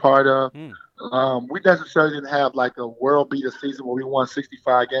been a part of. We necessarily didn't have like a world beater season where we won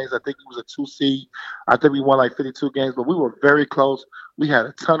 65 games. I think it was a 2 seed. I think we won like 52 games, but we were very close. We had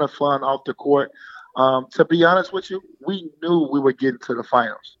a ton of fun off the court. To be honest with you, we knew we were getting to the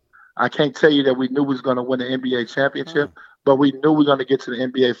finals. I can't tell you that we knew we was going to win the NBA championship, but we knew we were going to get to the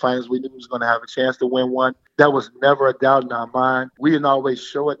NBA finals. We knew we was going to have a chance to win one. That was never a doubt in our mind. We didn't always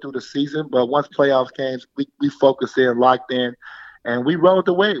show it through the season, but once playoffs came, we focused in, locked in, and we rode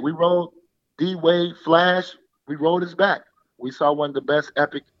the wave. We rode D-Wade, Flash, we rode his back. We saw one of the best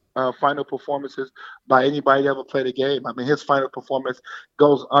epic final performances by anybody that ever played a game. I mean, his final performance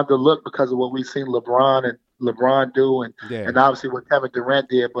goes underlooked because of what we've seen LeBron do and obviously what Kevin Durant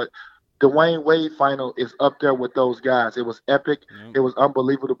did. But Dwayne Wade final is up there with those guys. It was epic. It was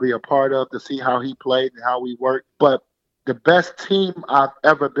unbelievable to be a part of, to see how he played and how we worked. But the best team I've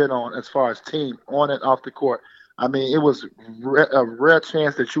ever been on as far as team, on and off the court, I mean, it was a rare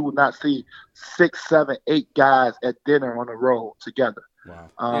chance that you would not see 6, 7, 8 guys at dinner on the road together.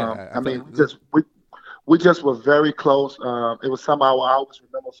 Wow. We just were very close. It was something I will always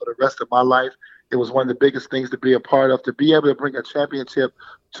remember for the rest of my life. It was one of the biggest things to be a part of, to be able to bring a championship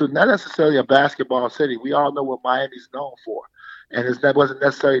to not necessarily a basketball city. We all know what Miami's known for, and that wasn't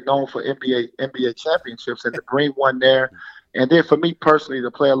necessarily known for NBA championships, and to bring one there. And then for me personally,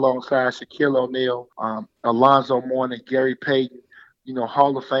 to play alongside Shaquille O'Neal, Alonzo Mourning, Gary Payton,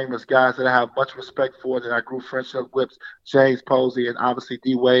 Hall of Famers, guys that I have much respect for, that I grew friendship with, James Posey and obviously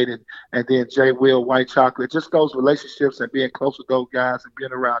D Wade and then Jay Will, White Chocolate, just those relationships and being close with those guys and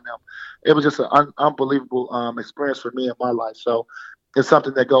being around them. It was just an unbelievable experience for me in my life. So it's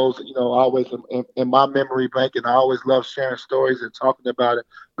something that goes, always in my memory bank, and I always love sharing stories and talking about it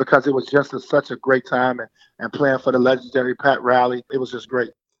because it was just such a great time and playing for the legendary Pat Riley. It was just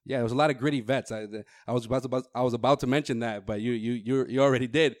great. Yeah, there was a lot of gritty vets. I was about to mention that, but you already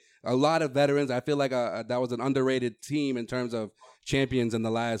did. A lot of veterans. I feel like that was an underrated team in terms of champions in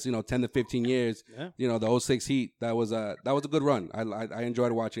the last 10 to 15 years. Yeah. The 06 Heat. That was a good run. I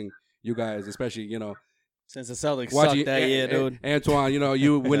enjoyed watching you guys, especially since the Celtics sucked that year, dude. Antoine,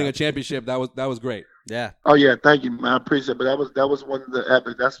 you winning a championship, that was great. Yeah. Oh yeah, thank you, man. I appreciate it. But that was one of the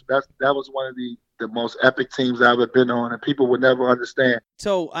epic. That was one of the most epic teams I've ever been on, and people would never understand.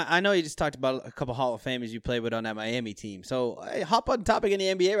 So I know you just talked about a couple Hall of Famers you played with on that Miami team. So hop on topic in the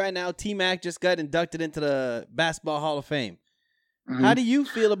NBA right now. T-Mac just got inducted into the Basketball Hall of Fame. Mm-hmm. How do you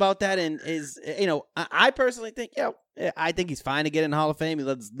feel about that? And I personally think, I think he's fine to get in the Hall of Fame. He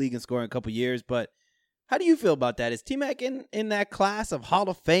led the league in scoring a couple years, but how do you feel about that? Is T-Mac in that class of Hall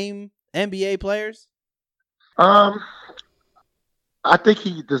of Fame NBA players? I think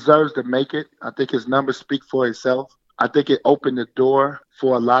he deserves to make it. I think his numbers speak for itself. I think it opened the door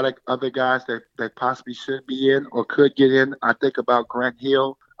for a lot of other guys that possibly should be in or could get in. I think about Grant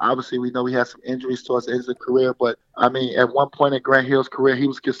Hill. Obviously, we know he had some injuries towards the end of his career, but I mean, at one point in Grant Hill's career, he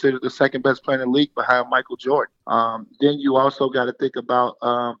was considered the second best player in the league behind Michael Jordan. Then you also got to think about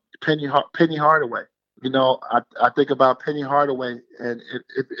Penny Hardaway. You know, I think about Penny Hardaway, and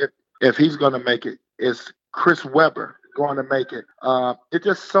if he's going to make it, is Chris Webber going to make it? It's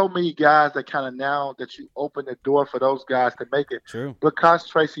just so many guys that kind of now that you open the door for those guys to make it. True. Because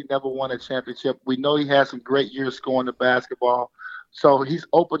Tracy never won a championship, we know he had some great years scoring the basketball. So he's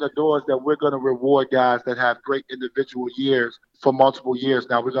opened the doors that we're going to reward guys that have great individual years for multiple years.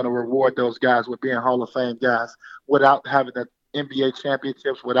 Now we're going to reward those guys with being Hall of Fame guys without having the NBA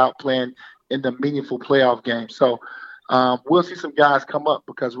championships, without playing in the meaningful playoff games. So we'll see some guys come up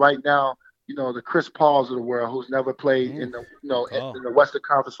because right now, you know, the Chris Pauls of the world who's never played in the in the Western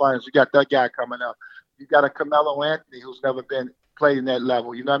Conference Finals. You got that guy coming up. You got a Carmelo Anthony who's never played in that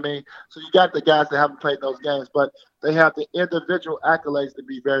level. You know what I mean? So you got the guys that haven't played those games, but they have the individual accolades to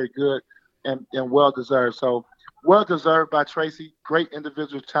be very good and well deserved. So well deserved by Tracy. Great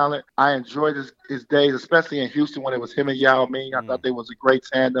individual talent. I enjoyed his days, especially in Houston when it was him and Yao Ming. I thought they was a great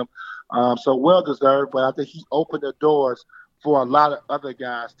tandem. So well deserved, but I think he opened the doors for a lot of other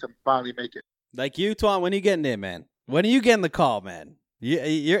guys to finally make it. Like you, Antoine, when are you getting there, man? When are you getting the call, man?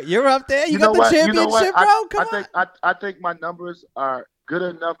 You're up there. You got the what? championship, bro. Come on. I think my numbers are good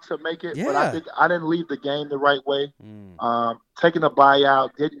enough to make it, Yeah. but I think I didn't leave the game the right way. Taking a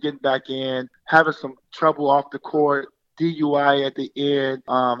buyout, didn't get back in, having some trouble off the court, DUI at the end,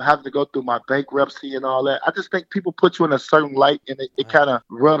 having to go through my bankruptcy and all that. I just think people put you in a certain light, and it kind of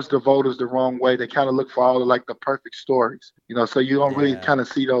rubs the voters the wrong way. They kind of look for all of like the perfect stories, you know. So you don't really kind of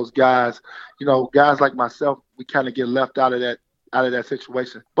see those guys. You know, guys like myself, we kind of get left out of that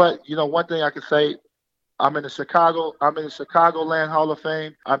situation. But you know, one thing I can say, I'm in the Chicagoland Hall of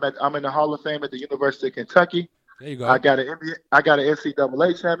Fame. I'm in the Hall of Fame at the University of Kentucky. There you go. I got an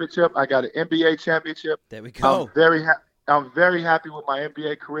NCAA championship. I got an NBA championship. There we go. I'm very happy with my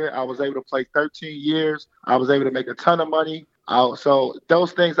NBA career. I was able to play 13 years. I was able to make a ton of money. So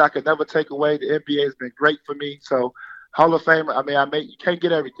those things I could never take away. The NBA has been great for me. So Hall of Fame, you can't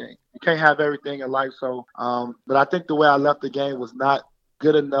get everything. You can't have everything in life. So, but I think the way I left the game was not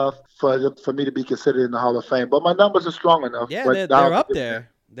good enough for me to be considered in the Hall of Fame. But my numbers are strong enough. Yeah, but they're up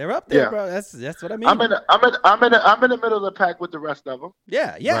there. They're up there, Yeah. bro. That's what I mean. I'm in the middle of the pack with the rest of them.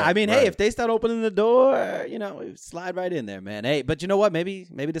 Yeah. Right, I mean, right. hey, if they start opening the door, you know, slide right in there, man. Hey, but you know what? Maybe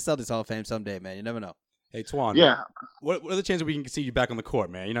the Celtics Hall of Fame someday, man. You never know. Hey, Twan. Yeah. What are the chances we can see you back on the court,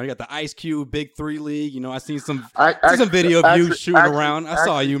 man? You know, you got the Ice Cube Big 3 League. You know, I seen some video of you shooting around. I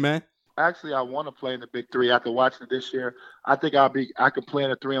saw you, man. Actually, I want to play in the Big 3 after watching it this year. I think I could play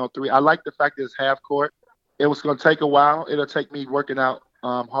in a 3-on-3. I like the fact that it's half court. It was going to take a while. It'll take me working out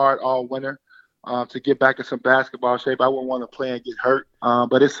hard all winter to get back in some basketball shape. I wouldn't want to play and get hurt,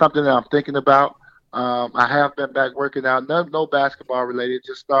 but it's something that I'm thinking about. I have been back working out, no basketball related,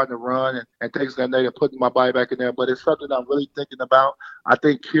 just starting to run and things like that, putting my body back in there. But it's something I'm really thinking about. I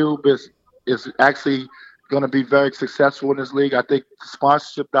think Cube is actually going to be very successful in this league. I think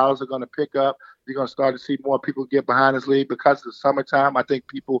sponsorship dollars are going to pick up. You're going to start to see more people get behind this league because of the summertime. I think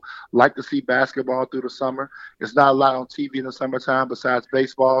people like to see basketball through the summer. It's not a lot on TV in the summertime besides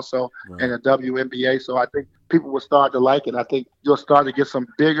baseball, and the WNBA. So I think people will start to like it. I think you'll start to get some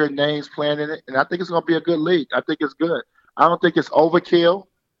bigger names playing in it, and I think it's going to be a good league. I think it's good. I don't think it's overkill.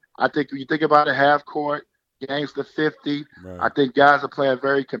 I think when you think about it, half court, games to 50. Right. I think guys are playing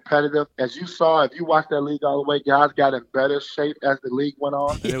very competitive. As you saw, if you watched that league all the way, guys got in better shape as the league went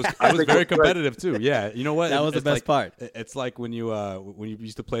on. And it was very competitive too. Yeah, you know what? That was the best part. It's like when you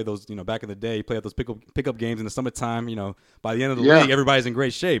used to play those, back in the day, you play those pickup games in the summertime. By the end of the league, everybody's in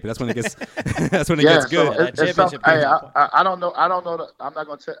great shape. That's when it gets gets good. I don't know. I'm not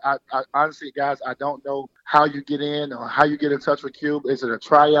going to tell. I honestly, guys, I don't know how you get in or how you get in touch with Cube. Is it a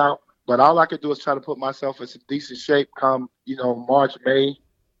tryout? But all I can do is try to put myself in some decent shape come, March, May,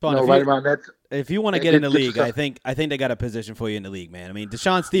 right around that. If you want to get in the league, I think they got a position for you in the league, man. I mean,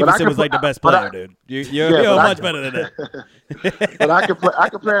 Deshaun Stevenson was like the best player, dude. You're much better than that. But I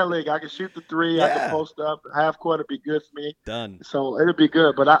can play in the league. I can shoot the three. I can post up. Half court would be good for me. Done. So it'll be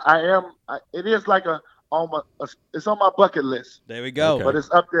good. But it is like it's on my bucket list. There we go. Okay. But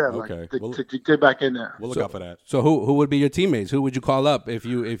it's up there, Okay. to get back in there. We'll look out for that. So who would be your teammates? Who would you call up if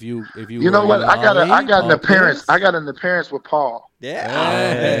you? You know what? I got an appearance. I got an appearance with Paul.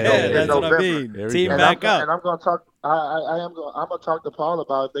 Yeah, in that's what I November. mean. Team And back up. And I'm gonna talk. I'm gonna talk to Paul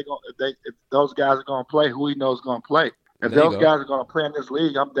about if those guys are gonna play. Who he knows going to play. If those guys are going to play in this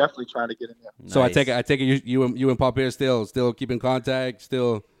league, I'm definitely trying to get in there. So nice. I take it you and Paul Pierce still keep in contact,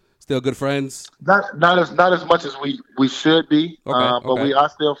 still good friends. Not as much as we should be, but okay. we are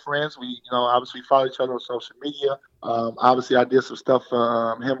still friends. We obviously follow each other on social media. Obviously, I did some stuff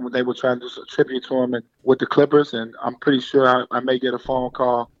for him when they were trying to do a tribute to him with the Clippers, and I'm pretty sure I may get a phone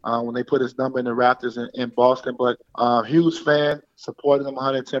call when they put his number in the Raptors in Boston. But huge fan, supporting him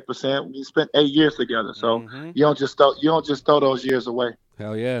 110%. We spent 8 years together, so you don't just throw those years away.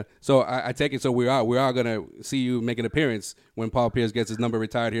 Hell yeah! So I take it. So we are gonna see you make an appearance when Paul Pierce gets his number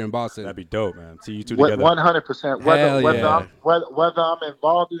retired here in Boston. That'd be dope, man. See you two together. 100%. Whether I'm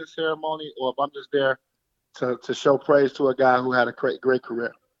involved in the ceremony or if I'm just there to show praise to a guy who had a great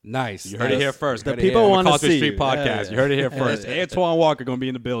career. Nice. You heard it here first. The people want to see Street you. Podcast. You heard it here first. Antoine Walker going to be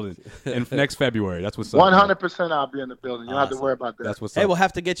in the building in next February. That's what's up. 100% I'll be in the building. You don't have to worry about that. That's what's Hey, up. we'll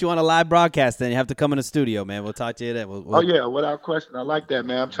have to get you on a live broadcast then. You have to come in the studio, man. We'll talk to you then. Without question. I like that,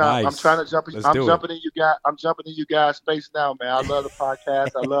 man. I'm trying to jump in. I'm jumping in you guys' space now, man. I love the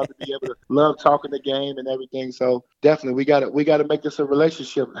podcast. I love to be able to love talking the game and everything. So definitely we got to make this a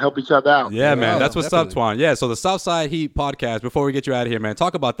relationship, help each other out. Yeah, man. That's what's definitely. up, Twan. Yeah, so the Southside Heat podcast, before we get you out of here, man,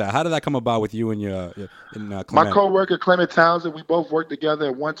 talk about that. How did that come about with you and Clement? My co-worker, Clement Townsend, we both work together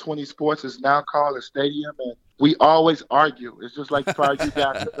at 120 Sports. It's now called a stadium, and we always argue. It's just like prior you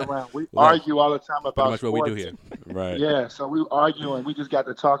guys sitting around. We argue all the time about pretty much sports. what we do here. Right. Yeah, so we argue, and we just got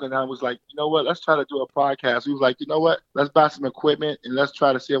to talking, and I was like, you know what, let's try to do a podcast. We was like, you know what, let's buy some equipment, and let's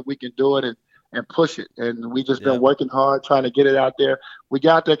try to see if we can do it and push it. And we just been working hard trying to get it out there. We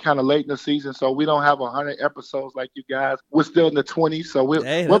got there kind of late in the season, so we don't have 100 episodes like you guys. We're still in the 20s, so we're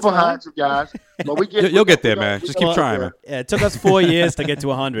behind you guys. But you'll get there, man. Just keep trying, man. Yeah, it took us 4 years to get to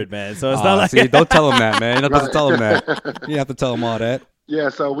 100, man. So it's not like see, don't tell them that, man. You don't have to tell them that. You have to tell them all that. Yeah,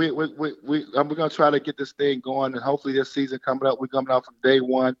 so we're gonna try to get this thing going, and hopefully this season coming up, we're coming out from day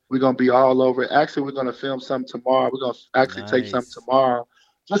one. We're gonna be all over it. Actually, we're gonna film something tomorrow. We're gonna actually take something tomorrow.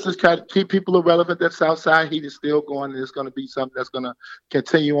 Just to kind of keep people irrelevant, that Southside Heat is still going, and it's going to be something that's going to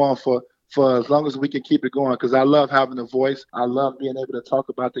continue on for as long as we can keep it going, because I love having a voice. I love being able to talk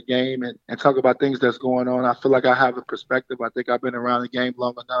about the game and talk about things that's going on. I feel like I have a perspective. I think I've been around the game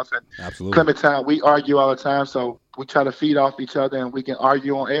long enough. And absolutely. Clementine, we argue all the time, so we try to feed off each other, and we can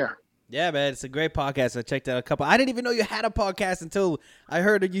argue on air. Yeah, man, it's a great podcast. I checked out a couple. I didn't even know you had a podcast until I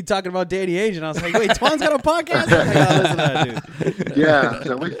heard you talking about Danny Ainge, and I was like, "Wait, Twan's got a podcast?" I gotta listen to that, dude. Yeah,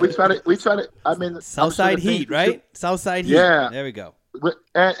 so we try to. I mean, Southside Heat, right? Southside Heat. Yeah, there we go.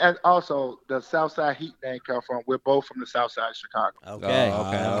 And also the Southside Heat name come from. We're both from the Southside of Chicago. Okay.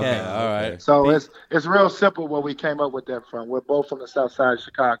 All right. So it's real simple where we came up with that from. We're both from the Southside of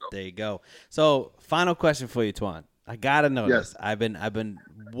Chicago. There you go. So, final question for you, Twan. I gotta know this. I've been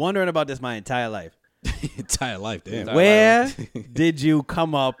wondering about this my entire life. Entire life, damn. Where did you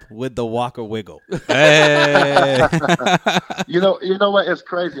come up with the Walker Wiggle? Hey. You know what? It's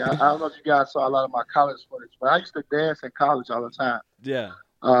crazy. I don't know if you guys saw a lot of my college footage, but I used to dance in college all the time. Yeah.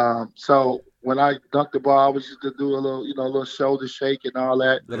 So when I dunked the ball, I was used to do a little shoulder shake and all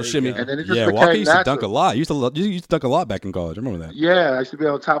that. Little shimmy. And then it just Walker became used natural. to dunk a lot. You used to dunk a lot back in college. I remember that. Yeah, I used to be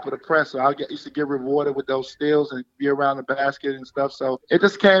on top of the press, so used to get rewarded with those steals and be around the basket and stuff. So it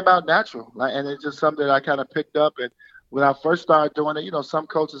just came out natural, and it's just something that I kind of picked up. And when I first started doing it, some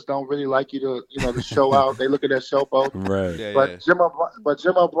coaches don't really like you to show out. They look at that showboat. Right. Yeah, but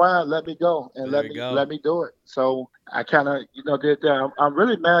Jim O'Brien let me go and let me do it. So I kind of did that. I'm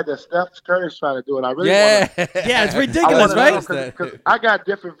really mad that Steph Curry's trying to do it. I really want to. Yeah, it's ridiculous, right? Because I got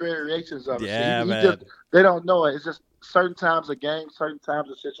different variations of it. Yeah, so man. They don't know it. It's just certain times of games, certain times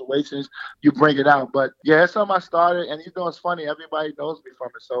of situations, you bring it out. But yeah, it's something I started, and it's funny. Everybody knows me from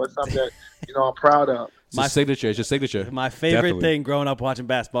it, so it's something that I'm proud of. It's your signature. My favorite thing growing up watching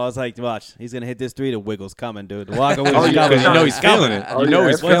basketball is like, watch, he's gonna hit this three. The Wiggle's coming, dude. The Walker Wiggle's coming. You know he's feeling it.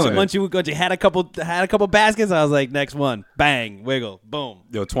 He's feeling it. Once you had a couple baskets, I was like, next one, bang, Wiggle, boom.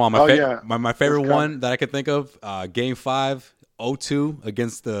 Yo, Twan, my favorite one that I could think of, Game 5. 0-2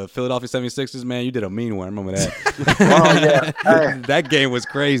 against the Philadelphia 76ers, man, you did a mean one. I remember that. Oh, yeah. Hey, that game was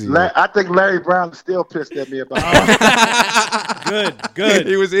crazy. I think Larry Brown is still pissed at me about that. Good.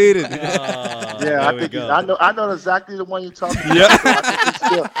 He was eating. Yeah, I know exactly the one you're talking about.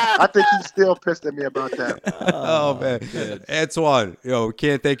 Yeah. I think he's still pissed at me about that. Oh man. Good. Antoine, we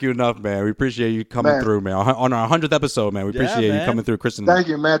can't thank you enough, man. We appreciate you coming through, man. On our 100th episode, man. We appreciate you coming through, Kristen. Thank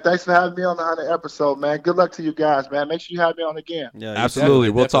you, man. Thanks for having me on the 100th episode, man. Good luck to you guys, man. Make sure you have me on again. Yeah, absolutely.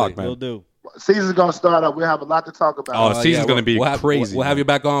 We'll talk, man. We'll do. Season's gonna start up. We'll have a lot to talk about. Oh, season's gonna be crazy. We'll have you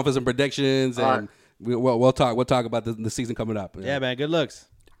back on for some predictions, and we'll talk. We'll talk about the season coming up. Yeah, man. Good looks.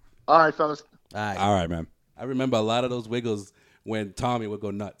 All right, fellas. All right, man. I remember a lot of those wiggles when Tommy would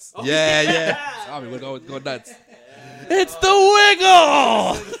go nuts. Oh, yeah. Tommy would always go nuts. It's the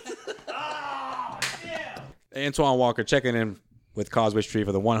wiggle. Antoine Walker checking in with Causeway Street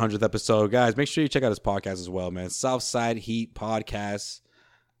for the 100th episode. Guys, make sure you check out his podcast as well, man. Southside Heat Podcast.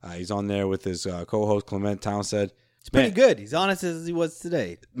 He's on there with his co-host, Clement Townsend. It's pretty good. He's honest as he was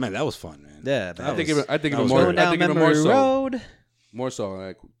today. Man, that was fun, man. Yeah. I think even more so. More so.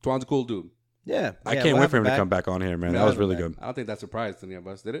 Like, Twan's a cool dude. Yeah. I can't wait for him to come back on here, man. That was really good. I don't think that surprised any of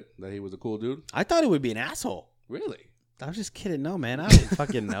us, did it? That he was a cool dude? I thought he would be an asshole. Really? I was just kidding. No, man. I don't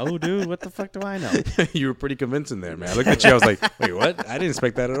fucking know, dude. What the fuck do I know? You were pretty convincing there, man. I looked at you. I was like, wait, what? I didn't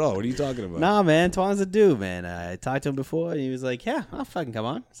expect that at all. What are you talking about? Nah, man. Twan's a dude, man. I talked to him before, and he was like, yeah, I'll fucking come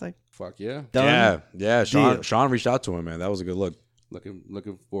on. It's like, fuck yeah. Done. Yeah. Sean reached out to him, man. That was a good look.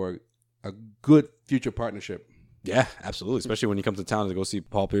 Looking for a good future partnership. Yeah, absolutely. Especially when you come to town to go see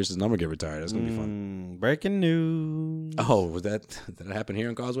Paul Pierce's number get retired. That's going to be fun. Breaking news. Oh, did that happen here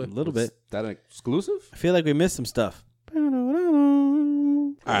in Causeway? A little bit. That an exclusive? I feel like we missed some stuff. All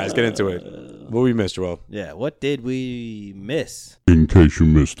right, let's get into it. What we missed, Joel? Yeah, what did we miss? In case you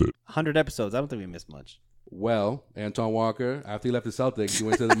missed it. 100 episodes. I don't think we missed much. Well, Antoine Walker, after he left the Celtics, he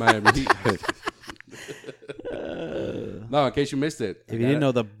went to the Miami Heat. No, in case you missed it. If you didn't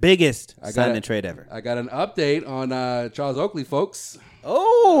know, the biggest sign and trade ever. I got an update on Charles Oakley, folks.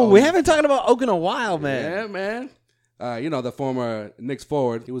 Oh, we haven't talked about Oak in a while, man. Yeah, man. The former Knicks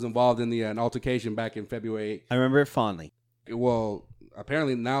forward, he was involved in an altercation back in February. I remember it fondly. Well,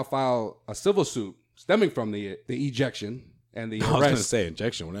 apparently now filed a civil suit stemming from the ejection and the arrest. I was going to say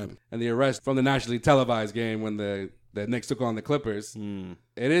ejection. What happened? And the arrest from the nationally televised game when the Knicks took on the Clippers.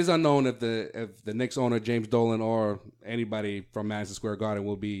 It is unknown if the Knicks owner, James Dolan, or anybody from Madison Square Garden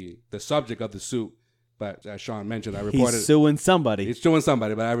will be the subject of the suit. But as Sean mentioned, I reported... He's suing somebody. He's suing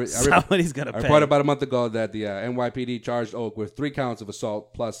somebody. But somebody's going to pay. I reported about a month ago that the NYPD charged Oak with 3 counts of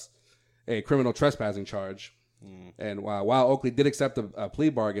assault plus a criminal trespassing charge. And while Oakley did accept a plea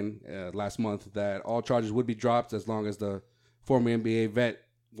bargain last month that all charges would be dropped as long as the former NBA vet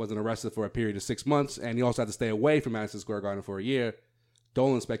wasn't arrested for a period of 6 months, and he also had to stay away from Madison Square Garden for a year,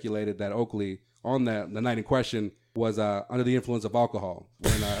 Dolan speculated that Oakley, on the night in question, was under the influence of alcohol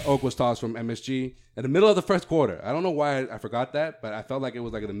when Oak was tossed from MSG in the middle of the first quarter. I don't know why I forgot that, but I felt like it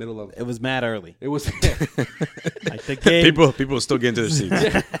was like in the middle of... It was mad early. It was... like the game. People were still getting to their seats.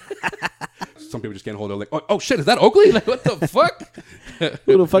 Yeah. Some people just can't hold it. Like, oh shit, is that Oakley? Like, what the fuck?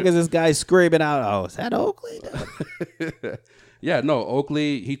 Who the fuck is this guy screaming out? Oh, is that Oakley? Yeah, no,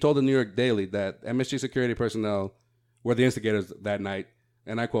 Oakley, he told the New York Daily that MSG security personnel were the instigators that night.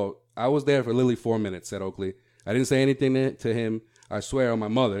 And I quote, "I was there for literally 4 minutes," said Oakley. "I didn't say anything to him. I swear on my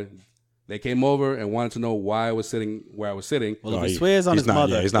mother. They came over and wanted to know why I was sitting where I was sitting." Well, if he swears on his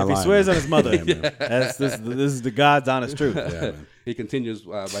mother, he's not if lying, he swears man. on his mother, this is the God's honest truth. Yeah, he continues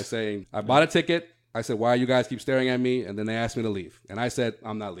by saying, "I bought a ticket. I said, why you guys keep staring at me? And then they asked me to leave. And I said,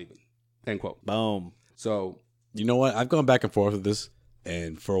 I'm not leaving." End quote. Boom. So, you know what? I've gone back and forth with this.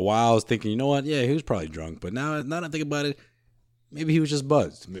 And for a while, I was thinking, you know what? Yeah, he was probably drunk. But now that I think about it, maybe he was just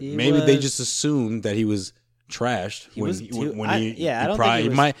buzzed. Maybe they just assumed that he was trashed.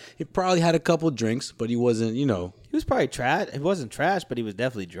 He probably had a couple drinks, but he wasn't, He was probably trash. He wasn't trash, but he was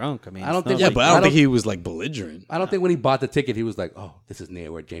definitely drunk. I mean, I don't think. Yeah, but I don't think he was like belligerent. I don't think when he bought the ticket, he was like, "Oh, this is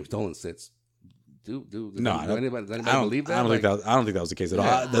near where James Dolan sits." Dude, no, does anybody believe that? I don't think that was the case at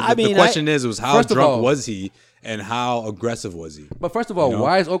all. The question is how drunk was he and how aggressive was he? But first of all,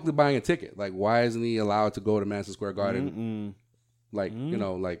 why is Oakley buying a ticket? Like, why isn't he allowed to go to Madison Square Garden? Like,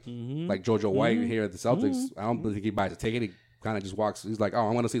 like JoJo White here at the Celtics. I don't think he buys a ticket. He kind of just walks. He's like, "Oh,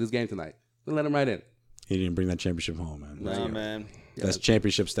 I want to see this game tonight." Then let him right in. He didn't bring that championship home, man. No, man. That's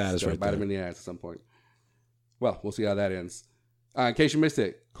championship status right there. Bite him in the ass at some point. Well, we'll see how that ends. In case you missed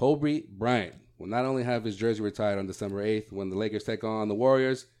it, Kobe Bryant will not only have his jersey retired on December 8th when the Lakers take on the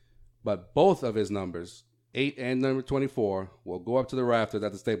Warriors, but both of his numbers, 8 and number 24, will go up to the rafters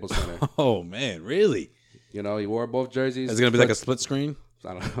at the Staples Center. Oh, man, really? You know, he wore both jerseys. Is it gonna be like a split screen?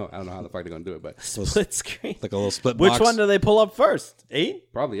 I don't know. I don't know how the fuck they're gonna do it, but Split screen. Like a little split Which box. one do they pull up first?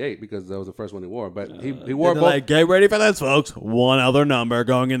 8? probably 8 because that was the first one he wore. But he wore both. Like, get ready for this, folks. One other number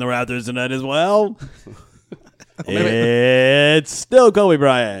going in the Raptors tonight as well. It's still Kobe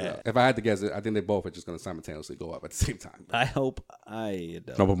Bryant. If I had to guess it, I think they both are just gonna simultaneously go up at the same time. I hope I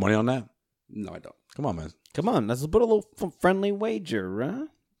don't. Don't put money on that. No, I don't. Come on, man. Come on, let's put a little friendly wager, huh?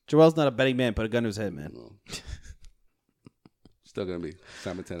 Joel's not a betting man. Put a gun to his head, man. No. Still gonna be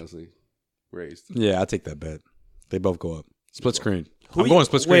simultaneously raised. Yeah, I'll take that bet. They both go up. Split screen. I'm going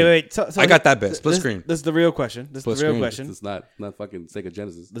split screen. Wait. So I got that bet. Split screen. This is the real question. This Split is the real screen. question. It's not fucking Sega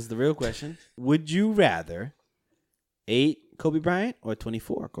Genesis. This is the real question. Would you rather 8 Kobe Bryant or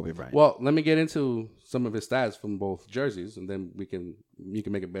 24 Kobe Bryant? Well, let me get into some of his stats from both jerseys, and then you can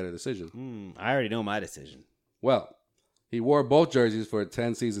make a better decision. I already know my decision. Well, he wore both jerseys for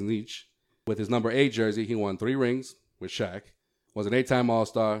 10 seasons each. With his number 8 jersey, he won 3 rings with Shaq. Was an 8-time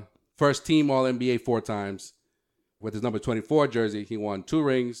All-Star. First team All-NBA 4 times. With his number 24 jersey, he won 2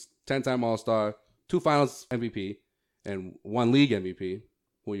 rings, 10-time All-Star, 2 Finals MVP, and 1 League MVP.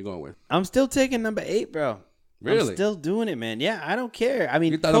 Who are you going with? I'm still taking number 8, bro. Really? I'm still doing it, man. Yeah, I don't care. I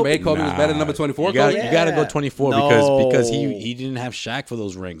mean, You thought number 8 Kobe was better than number 24 You gotta, Kobe? you gotta go 24 No. because he didn't have Shaq for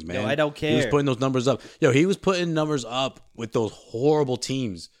those rings, man. Yo, I don't He was care. putting those numbers up. Yo, he was putting numbers up with those horrible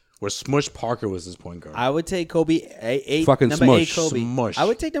teams where Smush Parker was his point guard. I would take Kobe 8. Fucking number smush. 8 Kobe. Smush. I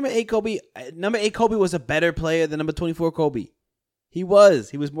would take number 8 Kobe. Number 8 Kobe was a better player than number 24 Kobe. He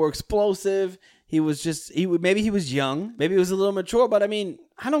was. He was more explosive. He was just. Maybe he was young. Maybe he was a little mature. But I mean,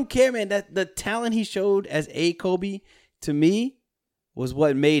 I don't care, man. That the talent he showed as 8 Kobe to me was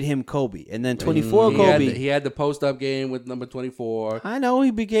what made him Kobe. And then 24 Kobe. He had the post-up game with number 24. I know he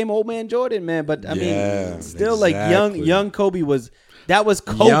became old man Jordan, man. But I Yeah, mean, still exactly. like young Kobe was. That was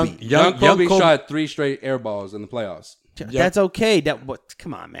Kobe. Young Kobe shot 3 straight air balls in the playoffs. That's okay.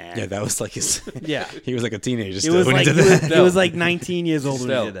 Come on, man. Yeah, that was like his. Yeah. He was like a teenager He still was when like he did that. he was like 19 years old when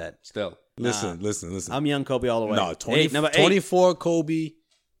he did that. Still. Listen. I'm young Kobe all the way. No, 20, number 8. 24 Kobe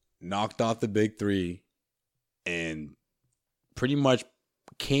knocked off the big 3 and pretty much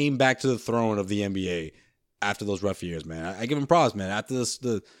came back to the throne of the NBA after those rough years, man. I give him props, man. After this,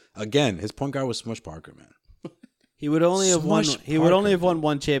 again, his point guard was Smush Parker, man. He would only have won. Smush He would only have won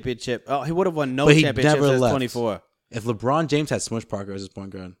one championship. Oh, he would have won no But he championships never as left. 24. If LeBron James had Smush Parker as his point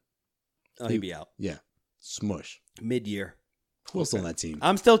guard, Oh, he'd be out yeah, Smush. mid-year. Who else on that team?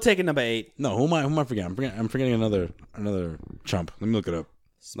 I'm still taking number 8. No, who am I forgetting? I'm forgetting another chump. Let me look it up.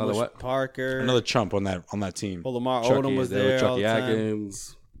 Another what? Parker. Another chump on that team. Well, Lamar Odom was there all Chucky the time.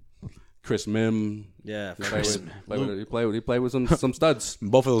 Atkins, Chris Mim. Yeah, He played with some studs.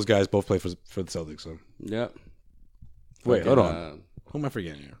 Both of those guys both play for the Celtics. So Yeah. wait, Fucking, hold on. Who am I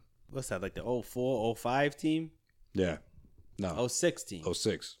forgetting here? what's that? Like the 04, 05 team? Yeah, no, 06 team.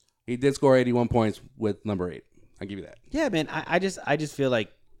 06. He did score 81 points with number 8. I'll give you that. Yeah, man. I just feel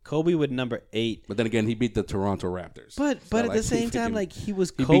like Kobe with number 8. But then again, he beat the Toronto Raptors. But So, at like, the same time, freaking- like he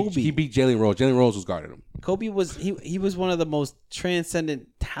was he Kobe. He beat Jalen Rose. Jalen Rose was guarding him. Kobe was he was one of the most transcendent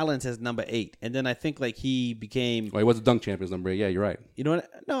talents as number 8, and then I think like he became. Well, he was the dunk champions number 8. Yeah, you're right. You know what?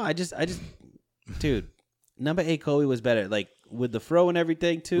 No, I just, dude, number 8 Kobe was better. Like with the throw and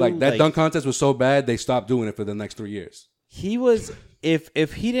everything too. Like that dunk contest was so bad they stopped doing it for the next 3 years. He was if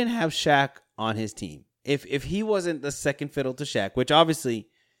he didn't have Shaq on his team, if he wasn't the second fiddle to Shaq, which obviously,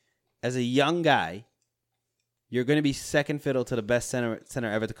 as a young guy, you're going to be second fiddle to the best center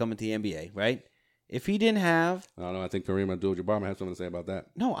ever to come into the NBA, right? If he didn't have, I don't know. I think Kareem Abdul-Jabbar has something to say about that.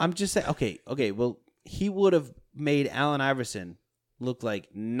 no, I'm just saying. Okay. Well, he would have made Allen Iverson look like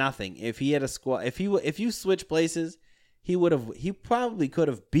nothing if he had a squad. If you switch places, he probably could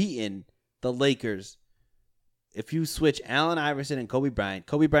have beaten the Lakers. If you switch Allen Iverson and Kobe Bryant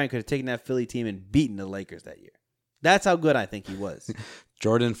could have taken that Philly team and beaten the Lakers that year. That's how good I think he was.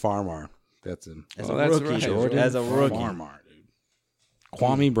 Jordan Farmar. That's him. As Oh, a that's rookie. right. Jordan As a rookie. Farmar, dude.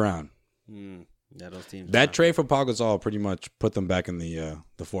 Kwame Brown. Yeah, those teams. That trade for Pau Gasol pretty much put them back in the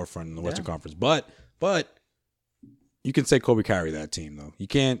forefront in the Western Conference. But you can say Kobe carried that team though. You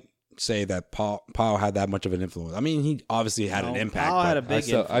can't say that Pau had that much of an influence. I mean, he obviously had an impact. Pau had a but- big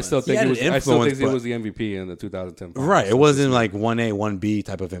influence. I still think had he was. an I still think influence, he but- was the MVP in the 2010. finals. Right. It wasn't like 1A, 1B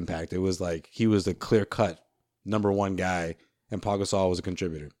type of impact. It was like he was the clear cut number 1 guy, and Pau Gasol was a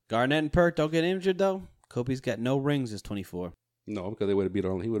contributor. Garnett and Perk don't get injured though. Kobe's got no rings as 24. No, because they would have beat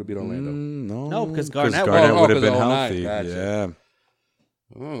Orlando. He would have beat Orlando. No, because Garnett would have because been of 09, healthy. gotcha.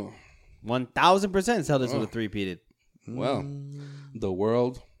 Yeah. Oh, 1,000% Celtics would have three-peated. well, the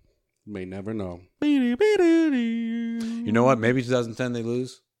world may never know. You know what? Maybe 2010 they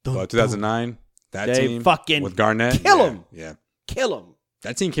lose. But 2009, That They team fucking with Garnett. kill 'em. Yeah. Kill him.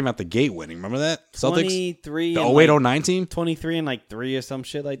 That team came out the gate winning. Remember that? Celtics? 23 The and 08-09 team? 23 and like 3 or some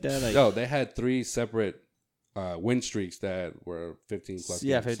shit like that. Like, No, they had 3 separate win streaks that were 15 plus.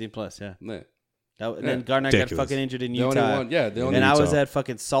 yeah, games. 15 plus, yeah. Yeah. And then Garnett Ridiculous. got fucking injured in They only Utah. won, yeah, they only And I was Utah. at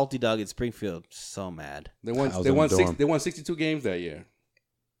fucking Salty Dog in Springfield. So mad. They won. I was They in won. the dorm. They won 62 games that year.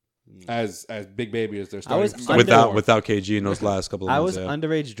 As Big Baby as their I was starting. Without KG in those last couple of I months. was yeah.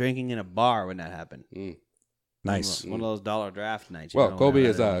 underage drinking in a bar when that happened. Nice. One of those dollar draft nights. you Well, know, Kobe whatever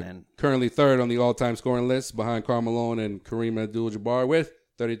is that is, man. currently third on the all-time scoring list behind Karl Malone and Kareem Abdul-Jabbar with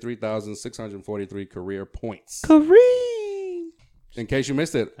 33,643 career points. Kareem. In case you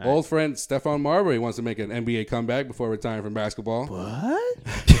missed it, old friend Stephon Marbury wants to make an NBA comeback before retiring from basketball. What?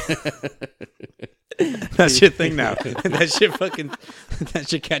 That's your thing now. That's your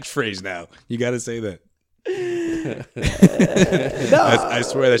catchphrase now. You got to say that. I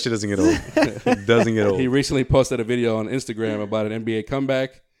swear that shit doesn't get old. It doesn't get old. He recently posted a video on Instagram about an NBA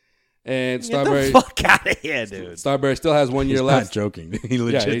comeback, and Get the fuck out of here, dude. Starbury still has 1 year He's left. not joking. He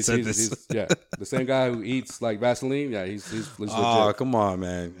legit said this. The same guy who eats like Vaseline. Yeah, he's legit. Oh, come on,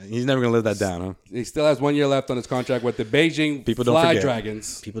 man. He's never going to live that down, huh? He still has 1 year left on his contract with the Beijing People don't Fly forget.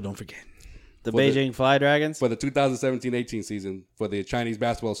 Dragons. People don't forget. The Beijing Fly Dragons? For the 2017-18 season for the Chinese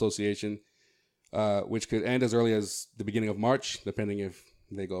Basketball Association, which could end as early as the beginning of March, depending if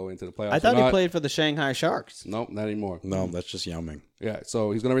they go into the playoffs. I thought he played for the Shanghai Sharks. Nope, not anymore. No, that's just Yao Ming. Yeah, so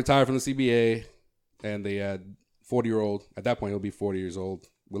he's going to retire from the CBA, and the 40-year-old, at that point he'll be 40 years old,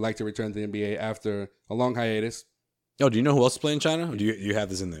 would like to return to the NBA after a long hiatus. Oh, do you know who else is playing China? Or do you have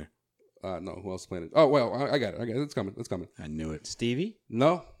this in there? No, who else is playing it? Oh, well, I got it. It's coming. I knew it. Stevie?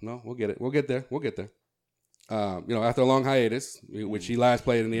 No, we'll get it. We'll get there. After a long hiatus, which he last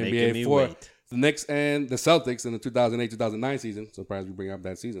played in the NBA for the Knicks and the Celtics in the 2008-2009 season. Surprised we bring up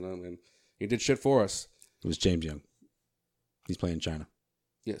that season. And he did shit for us. It was James Young. He's playing China.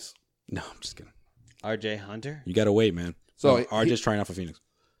 Yes. No, I'm just kidding. RJ Hunter? You got to wait, man. So RJ's trying out for Phoenix.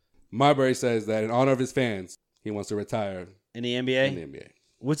 Marbury says that in honor of his fans, he wants to retire in the NBA. In the NBA.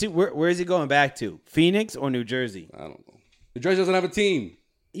 What's he? Where is he going back to? Phoenix or New Jersey? I don't know. New Jersey doesn't have a team.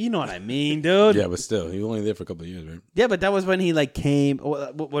 You know what I mean, dude. Yeah, but still, he was only there for a couple of years, right? Yeah, but that was when he like came.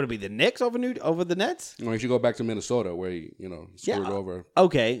 What would it be? The Knicks over the Nets? Or you should go back to Minnesota where he, screwed over.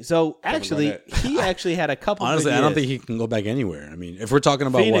 Okay, so actually, he actually had a couple. Honestly, good I don't years. think he can go back anywhere. I mean, if we're talking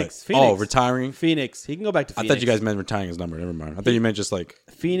about Phoenix. Oh, retiring. Phoenix. He can go back to I Phoenix. thought you guys meant retiring his number. Never mind. I thought you meant just like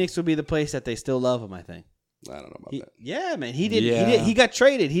Phoenix would be the place that they still love him. I think. I don't know about that. Yeah, man. He did. Yeah. He got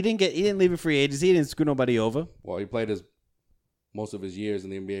traded. He didn't leave a free agency. He didn't screw nobody over. Well, he played most of his years in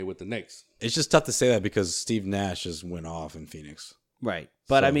the NBA with the Knicks. It's just tough to say that because Steve Nash just went off in Phoenix. Right.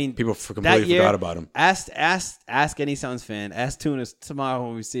 But So I mean, people completely forgot about him. Ask any Suns fan. Ask Tunis tomorrow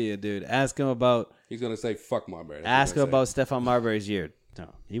when we see you, dude. Ask him about. He's gonna say fuck Marbury. Ask him about Stephon Marbury's year.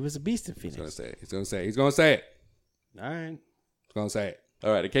 No, he was a beast in Phoenix. He's gonna say it. All right. He's gonna say it.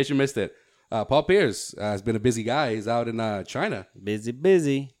 All right. In case you missed it, Paul Pierce has been a busy guy. He's out in China.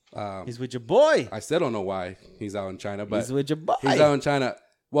 Busy. He's with your boy. I still don't know why he's out in China, but he's with your boy. He's out in China.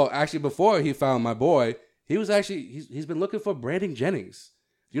 Well, actually, before he found my boy, he was actually he's been looking for Brandon Jennings.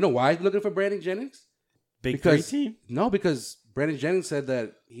 Do you know why he's looking for Brandon Jennings? Big Three team? No, because Brandon Jennings said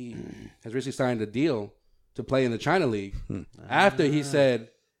that he has recently signed a deal to play in the China League. After he said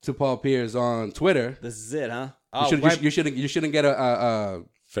to Paul Pierce on Twitter, "This is it, huh? You shouldn't get a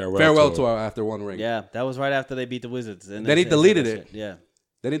farewell tour after one ring." Yeah, that was right after they beat the Wizards. And then he deleted it. Yeah.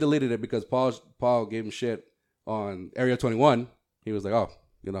 Then he deleted it because Paul gave him shit on Area 21. He was like, "Oh,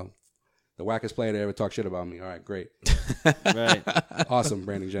 the wackest player that ever talked shit about me. All right, great, right, awesome,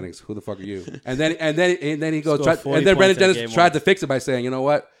 Brandon Jennings. Who the fuck are you?" And then he goes, and then Brandon Jennings tried to fix it by saying, "You know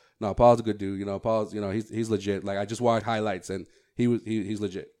what? No, Paul's a good dude. Paul's, he's legit. Like I just watched highlights and he's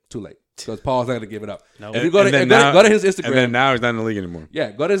legit. Too late because Paul's not gonna give it up." No. If you go to his Instagram, and then now he's not in the league anymore. Yeah,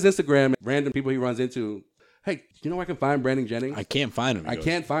 go to his Instagram. Random people he runs into. Hey, you know where I can find Brandon Jennings? I can't find him. I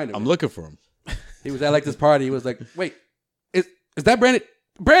can't find him. I'm looking for him. He was at like this party. He was like, "Wait, is that Brandon?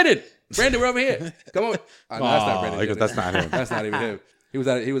 Brandon, we're over here. Come on." No, that's not Brandon. Jennings. That's not him. That's not even him. He was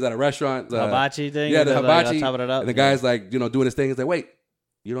at a restaurant. The hibachi thing. Yeah, the hibachi. Top it up. And the guy's like, doing his thing. He's like, "Wait,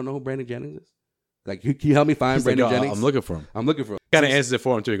 you don't know who Brandon Jennings is? Like, can you help me find Brandon Jennings? I'm looking for him. Kind of answers it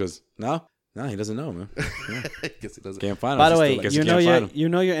for him too. He goes, "No, he doesn't know, man. Yeah. Guess he doesn't. Can't find him." By the way, you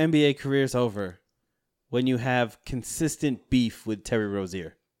know your NBA career's over when you have consistent beef with Terry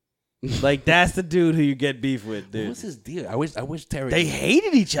Rozier. Like that's the dude who you get beef with, dude. What's his deal? I wish Terry. They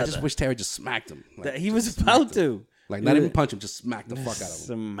hated each other. I just wish Terry just smacked him. He was about to. Like not even punch him, just smack the fuck out of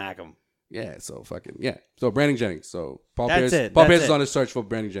him. Smack him. Yeah, so fucking yeah. So Brandon Jennings. So Paul That's Pierce. it. Paul That's Pierce it. is on his search for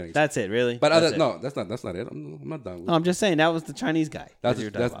Brandon Jennings. That's it, really. But That's that's not it. I'm not done. No, I'm just saying that was the Chinese guy. That's you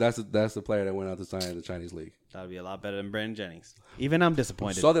were talking about. that's the player that went out to sign in the Chinese league. That would be a lot better than Brandon Jennings. Even I'm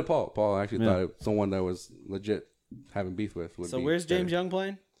disappointed. So did Paul. Paul actually thought it was someone that was legit having beef with. So where's James Young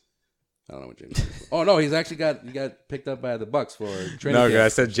playing? I don't know what James Young is. Oh no, he's actually he got picked up by the Bucks for training. No, camp. I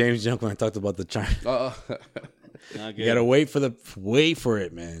said James Young when I talked about the China. You gotta wait for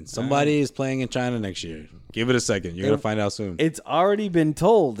it, man. Somebody is playing in China next year. Give it a second. You're gonna find out soon. It's already been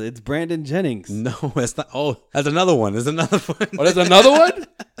told. It's Brandon Jennings. No, that's not. Oh, that's another one. There's another one. Oh, there's another one.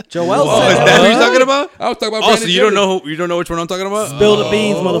 Joel Oh, said is that who you're talking about? I was talking about. Oh, Brandon so you Jennings. don't know which one I'm talking about? Spill the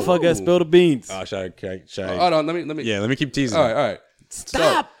beans, motherfucker. Spill the beans. Oh, should I? Hold on, let me. Yeah, let me keep teasing. All right.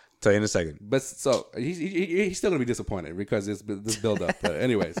 Stop. Tell you in a second. But so he's still gonna be disappointed because it's this build up. But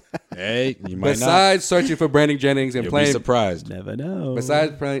anyways, Hey, you might besides searching for Brandon Jennings and not. You'll playing, be surprised. Never know.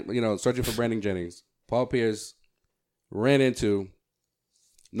 besides searching for Brandon Jennings, Paul Pierce ran into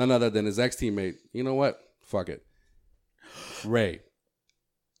none other than his ex teammate. You know what? Fuck it, Ray.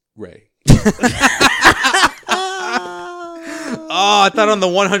 Oh, I thought on the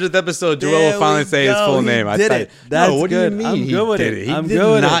 100th episode, Joel There will finally we say his go. full He name. I did thought, it. That's no, what good. do you mean? I'm good with did it. He I'm did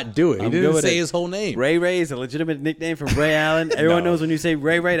good with not it. do it. He I'm didn't good with say it. his whole name. Ray Ray is a legitimate nickname from Ray Allen. Everyone knows when you say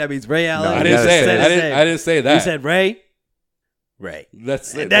Ray Ray, that means Ray Allen. I didn't say that. I didn't say that. You said Ray.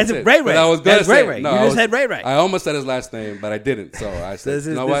 That's it. That's it. Ray But Ray. I was gonna That's say Ray Ray. no, You I just was- said Ray Ray. I almost said his last name, but I didn't. So I said, This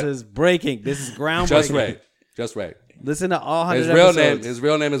you know what? is breaking. This is groundbreaking. Just Ray. Listen to all 100 His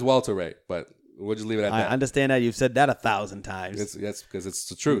real name is Walter Ray, but we'll just leave it at I that. understand that you've said that 1,000 times. It's because it's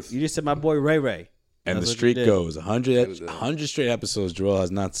the truth. You just said my boy Ray Ray. And That's the what streak you did. goes 100 straight episodes. Joel has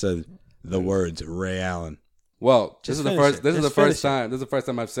not said the words Ray Allen. Well, this Just is the finish first. it. This is Just the first finish it. time. This is the first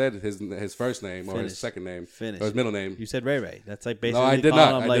time I've said his first name or Finish. his second name Finish. or his middle name. You said Ray Ray. That's like No, basically I did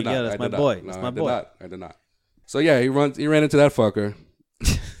calling not. him like, yeah, that's my boy. That's my boy. I did not. So yeah, he ran into that fucker.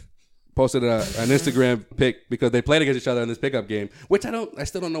 Posted an Instagram pic because they played against each other in this pickup game, which I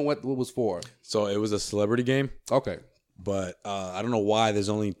still don't know what was for. So it was a celebrity game. Okay. But I don't know why there's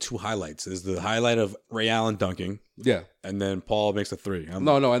only 2 highlights. There's the highlight of Ray Allen dunking. Yeah. And then Paul makes a 3.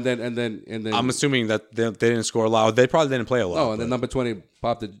 No, and then I'm assuming that they didn't score a lot. They probably didn't play a lot. No, and then number 20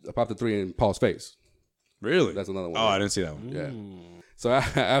 popped the 3 in Paul's face. Really? That's another one. Oh, I didn't see that one. Yeah. So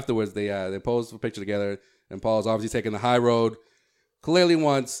afterwards, they posed a picture together, and Paul's obviously taking the high road. Clearly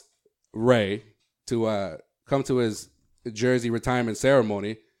wants Ray to come to his jersey retirement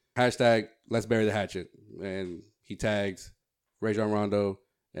ceremony. Hashtag Let's Bury the Hatchet. And he tagged Rajon Rondo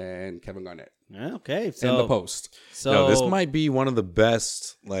and Kevin Garnett. Okay. So in the post. So No, this might be one of the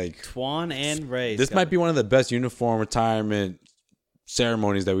best, Twan and Ray. This might be one of the best uniform retirement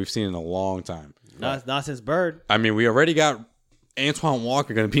ceremonies that we've seen in a long time. Not since Bird. I mean, we already got Antoine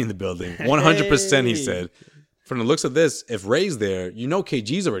Walker going to be in the building. 100%, he said. From the looks of this, if Ray's there,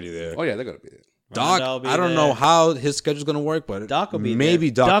 KG's already there. Oh, yeah, they're going to be there. Doc, I don't know how his schedule's going to work, but Doc will be maybe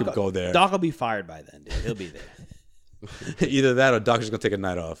there. Doc could go there. Doc will be fired by then, dude. He'll be there. Either that or Doc's just gonna take a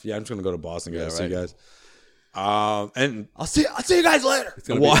night off. Yeah, I'm just gonna go to Boston, guys. See you guys. And I'll see you guys later. It's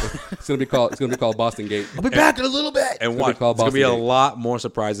gonna be called Boston Gate. I'll be back in a little bit. And what? It's gonna be a lot more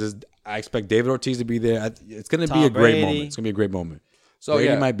surprises. I expect David Ortiz to be there. It's gonna be a great moment. It's gonna be a great moment. So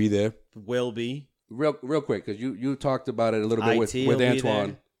Brady might be there. Will be real quick because you talked about it a little bit with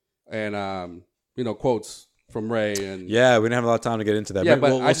Antoine and quotes from Ray and we didn't have a lot of time to get into that. Yeah, but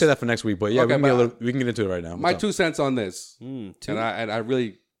but we'll say that for next week. But yeah, okay, we can get into it right now. My 2 cents on this, and I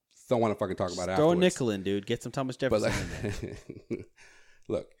really don't want to fucking talk about it. Throw afterwards. a nickel in, dude. Get some Thomas Jefferson in there.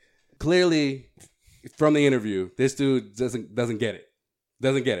 Look, clearly from the interview, this dude doesn't get it.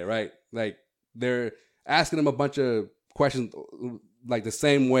 Doesn't get it, right? Like they're asking him a bunch of questions like the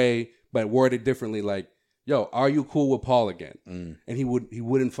same way but worded differently. Like, yo, are you cool with Paul again? And he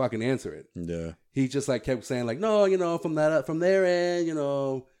wouldn't fucking answer it. Yeah. He just like kept saying like, no, from their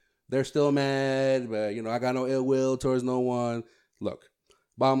end, they're still mad, but I got no ill will towards no one. Look,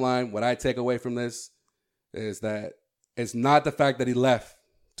 bottom line, what I take away from this is that it's not the fact that he left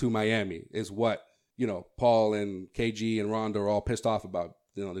to Miami. It's what, Paul and KG and Rondo are all pissed off about.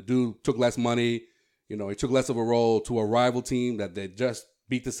 The dude took less money. He took less of a role to a rival team that they just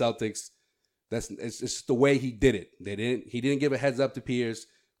beat the Celtics. It's just the way he did it. He didn't give a heads up to Pierce.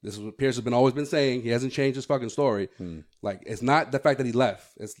 This is what Pierce has always been saying. He hasn't changed his fucking story. Like, it's not the fact that he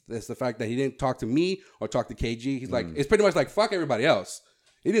left. It's the fact that he didn't talk to me or talk to KG. He's like, it's pretty much like, fuck everybody else.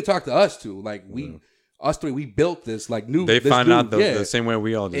 He didn't talk to us two. Like, us three, we built this like new. They this found new, out the same way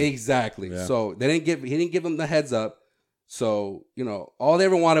we all did. Exactly. Yeah. So he didn't give them the heads up. So, all they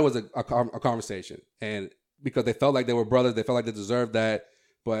ever wanted was a conversation. And because they felt like they were brothers, they felt like they deserved that.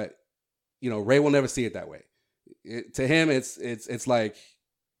 But Ray will never see it that way. To him, it's like,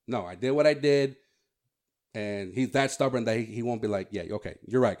 no, I did what I did, and he's that stubborn that he won't be like, yeah, okay,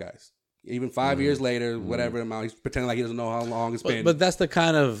 you're right, guys. Even 5 years later, whatever amount, he's pretending like he doesn't know how long it's been. But that's the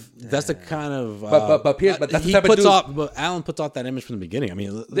kind of But that's he the puts off. But Allen puts off that image from the beginning. I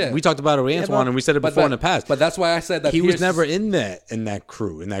mean, we talked about it with Antoine, and we said it before in the past. But that's why I said that he was never in that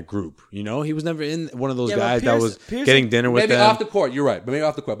group. He was never in one of those guys that was getting dinner with them. Maybe off the court, you're right. But maybe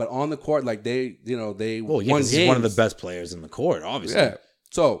off the court, but on the court, like they won games. He's one of the best players in the court, obviously. Yeah.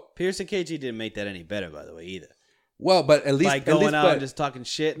 So Pierce and KG didn't make that any better, by the way, either. Well, but at least like going out and just talking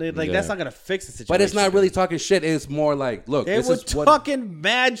shit, that's not gonna fix the situation. But it's not really talking shit. It's more like, look, they were talking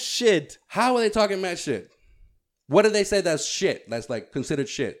mad shit. How are they talking mad shit? What did they say that's shit? That's like considered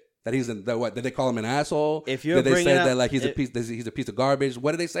shit. That he's what? Did they call him an asshole? If you're did they say up, that like he's a piece of garbage?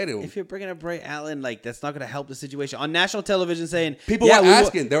 What did they say to him? If you're bringing up Ray Allen, like that's not gonna help the situation on national television. Saying people were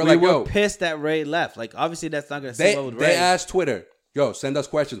asking, they were like, "Yo, pissed that Ray left." Like obviously that's not gonna sit well with Ray. They asked Twitter, "Yo, send us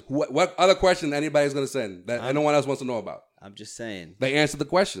questions. What other question anybody's gonna send that anyone else wants to know about?" I'm just saying. They answered the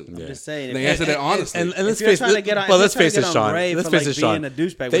question. I'm just saying. They answered it honestly. And let's face it, Sean. Let's face it, Sean. Being a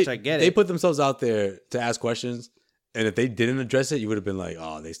douchebag, which I get it. They put themselves out there to ask questions, and if they didn't address it, you would have been like,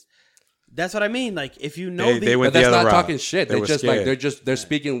 "Oh, they." That's what I mean. Like if you know, they went but the that's other not route. Talking shit. They just scared. like they're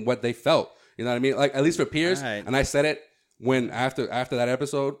speaking what they felt. You know what I mean? Like at least for Pierce, and I said it when after that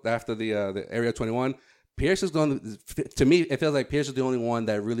episode, after the Area 21. Pierce is going to me, it feels like Pierce is the only one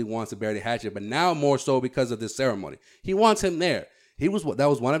that really wants to bury the hatchet, but now more so because of this ceremony. He wants him there. That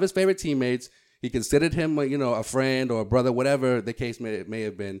was one of his favorite teammates. He considered him, a friend or a brother, whatever the case may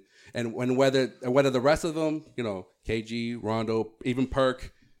have been. And whether the rest of them, KG, Rondo, even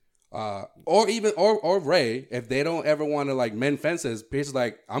Perk, or Ray, if they don't ever want to like mend fences, Pierce is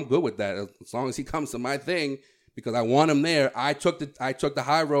like, I'm good with that as long as he comes to my thing because I want him there. I took the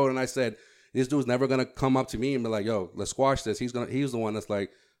high road and I said, this dude's never gonna come up to me and be like, "Yo, let's squash this." He's the one that's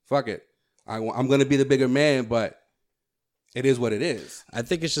like, "Fuck it, I'm gonna be the bigger man," but it is what it is. I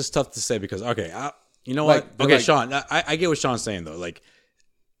think it's just tough to say because you know what? Okay, Sean, I get what Sean's saying though. Like,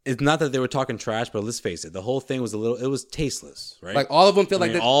 it's not that they were talking trash, but let's face it, the whole thing was it was tasteless, right? Like all of them feel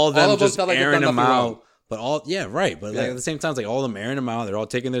like all of them just felt like airing them out, wrong. but like at the same time, it's like all of them airing them out. They're all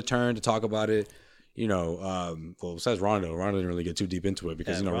taking their turn to talk about it. Besides Rondo didn't really get too deep into it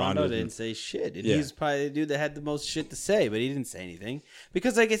because Rondo didn't say shit. And he's probably the dude that had the most shit to say, but he didn't say anything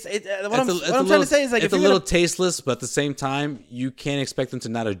because like what I'm trying to say is like it's a little tasteless, but at the same time you can't expect them to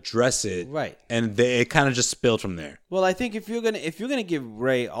not address it, right? And it kind of just spilled from there. Well, I think if you're gonna give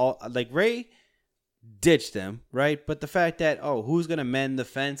Ray Ray ditched them, right? But the fact that who's gonna mend the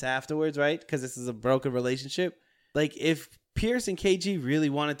fence afterwards, right? Because this is a broken relationship. Like if Pierce and KG really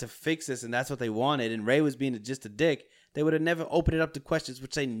wanted to fix this and that's what they wanted and Ray was being just a dick, they would have never opened it up to questions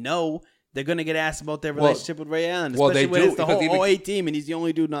which they know they're going to get asked about their relationship with Ray Allen, especially when it's the whole OA team and he's the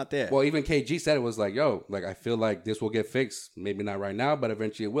only dude not there. Well, even KG said it was like, yo, like I feel like this will get fixed. Maybe not right now, but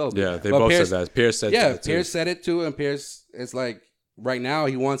eventually it will. Yeah, they both said that. Pierce said that too. Pierce said it too, and Pierce, it's like right now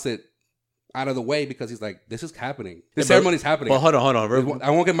he wants it out of the way because he's like, this is happening. This ceremony's happening. Well, hold on. I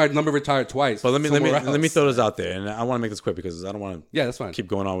won't get my number retired twice. But let me throw this out there, and I want to make this quick because I don't want to. Yeah, that's fine. Keep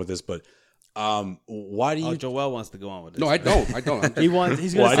going on with this, but why do you? Joel wants to go on with this. No, I don't.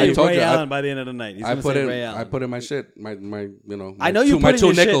 He's going to say Ray Allen by the end of the night. I put in my shit. My I know you put in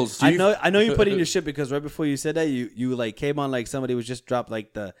your nickels. Shit. I know you put in your shit because right before you said that you like came on like somebody was just dropped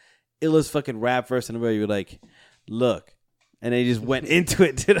like the illest fucking rap verse in the world. You were like, look, and they just went into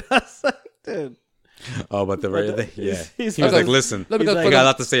it to us, dude. Oh, but the Ray thing, yeah. He was like, listen, I got a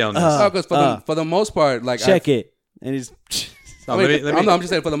lot to say on this. Because for the most part, like check it, and he's. I'm just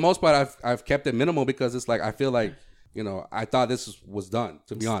saying for the most part, I've kept it minimal because it's like I feel like I thought this was done.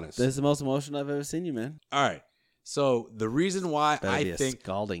 To be honest, this is the most emotional I've ever seen you, man. All right, so the reason why I think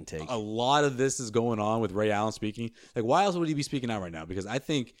scalding take a lot of this is going on with Ray Allen speaking, like why else would he be speaking out right now? Because I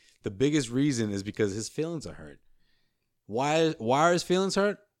think the biggest reason is because his feelings are hurt. Why are his feelings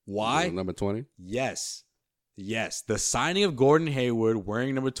hurt? Why? Number 20? Yes. The signing of Gordon Hayward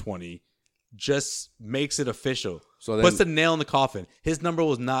wearing number 20 just makes it official. So then, puts the nail in the coffin. His number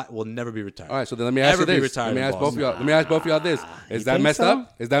will never be retired. All right, so then let me ask you this. Let me ask both of y'all this. Is that messed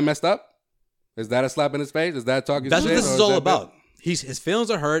up? Is that messed up? Is that a slap in his face? Is that talking shit? That's what this is all about. His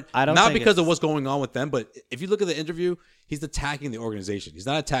feelings are hurt, not because of what's going on with them, but if you look at the interview, he's attacking the organization. He's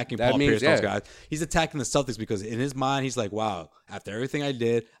not attacking Paul Pierce, those guys. He's attacking the Celtics because in his mind, he's like, wow, after everything I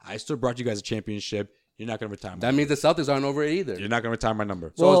did, I still brought you guys a championship. You're not going to retire my number. That means the Celtics aren't over it either. You're not going to retire my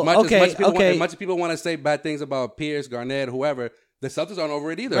number. So as much as people want to say bad things about Pierce, Garnett, whoever, the Celtics aren't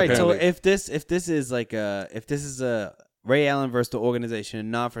over it either. Right. Apparently. So if this is a Ray Allen versus the organization,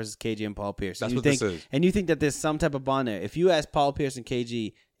 and not versus KG and Paul Pierce. That's you what think, this is. And you think that there's some type of bond there. If you ask Paul Pierce and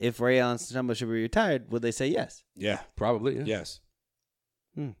KG if Ray Allen's number should be retired, would they say yes? Yeah, Probably. Yeah. yes.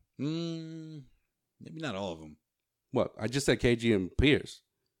 Maybe not all of them. What? I just said KG and Pierce.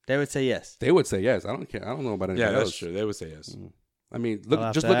 They would say yes. They would say yes. I don't care. I don't know about anybody Yeah, else. that's true. They would say yes. I mean, We'll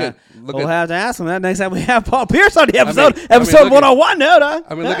look have at have to ask them that next time we have Paul Pierce on the I mean, episode. look episode at- 101. No, no.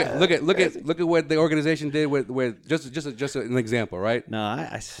 I mean, look at what the organization did with just an example, right? No,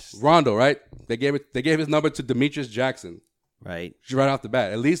 Rondo, right? They gave his number to Demetrius Jackson, right off the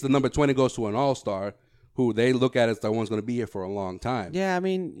bat. At least the number 20 goes to an All-Star, who they look at as the one's going to be here for a long time. Yeah, I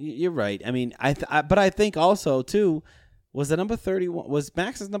mean, you're right. I mean, but I think also too was the number 31 was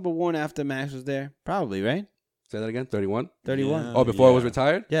Max's number one after Max was there? Probably, right? Say that again. 31. 31. Oh, before it was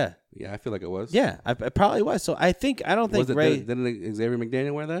retired. Yeah. Yeah, I feel like it was. Yeah, it probably was. So I don't think Ray. Didn't Xavier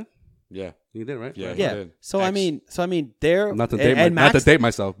McDaniel wear that? Yeah, he did, right? Yeah, Yeah. So I mean, they're not to date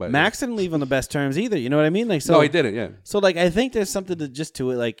myself, but Max didn't leave on the best terms either. You know what I mean? Like, so no, he didn't. Yeah. So like, I think there's something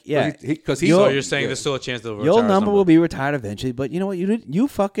to it. Like, yeah, because so you're saying there's still a chance they'll retire your his number will be retired eventually. But you know what?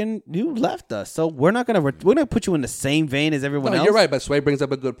 You left us, so we're gonna put you in the same vein as everyone else. You're right, but Sway brings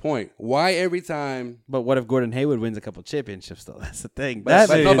up a good point. Why every time? But what if Gordon Hayward wins a couple championships though? That's the thing. But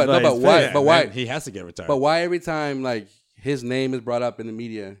why? But why he has to get retired? But why every time like his name is brought up in the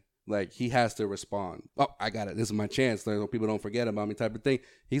media? Like, he has to respond. Oh, I got it. This is my chance. So people don't forget about me type of thing.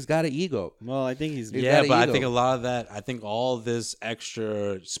 He's got an ego. Well, I think he's yeah, but I think a lot of that, I think all this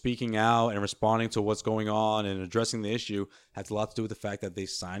extra speaking out and responding to what's going on and addressing the issue has a lot to do with the fact that they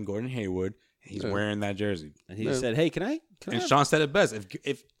signed Gordon Hayward. And he's wearing that jersey. And he said, hey, can I And Sean said it best.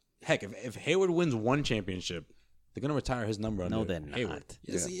 If Hayward wins one championship, they're gonna retire his number. No, they're not. Hayward.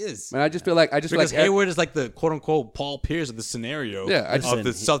 Yes, he is. Man, I just feel like because Hayward is like the quote unquote Paul Pierce of the scenario. Yeah, of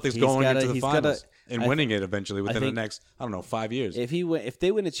the Celtics going into the finals and winning it eventually within the next 5 years. If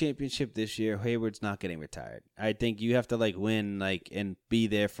they win a championship this year, Hayward's not getting retired. I think you have to win and be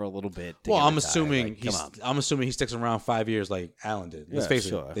there for a little bit. Well, I'm assuming he sticks around 5 years like Allen did. Let's face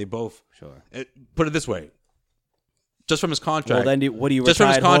it, they both. Sure. Put it this way, just from his contract. Well, then what do you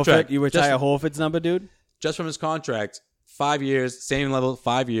retire? Horford? You retire Horford's number, dude. Just from his contract, 5 years, same level,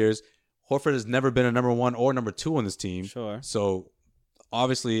 5 years. Horford has never been a number one or number two on this team. Sure. So,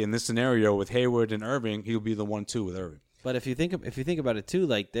 obviously, in this scenario with Hayward and Irving, he'll be the 1-2 with Irving. But if you think about it too,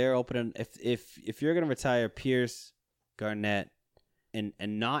 like they're opening. If you're gonna retire Pierce, Garnett, and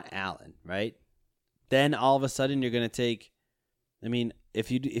not Allen, right? Then all of a sudden you're gonna take. I mean,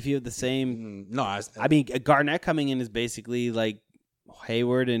 if you have the same. Garnett coming in is basically like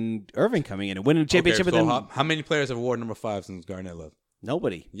Hayward and Irving coming in and winning a championship. Okay, so how many players have worn number 5 since Garnett left?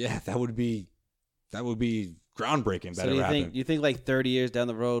 Nobody. Yeah, that would be groundbreaking. So you think like 30 years down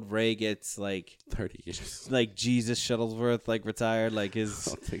the road, Ray gets like 30 years, like Jesus Shuttlesworth retired, like his.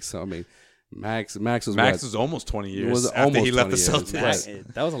 I don't think so. I mean, Max was almost 20 years after he left the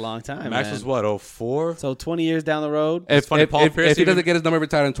Celtics. That was a long time. Max was what, 04? So 20 years down the road. If he doesn't get his number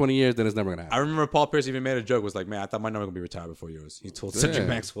retired in 20 years, then it's never gonna happen. I remember Paul Pierce even made a joke. Was like, man, I thought my number would be retired before yours. He told Cedric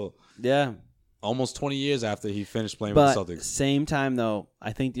Maxwell. Yeah. Almost 20 years after he finished playing with the Celtics. Same time though,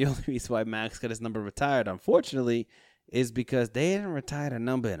 I think the only reason why Max got his number retired, unfortunately, is because they hadn't retired a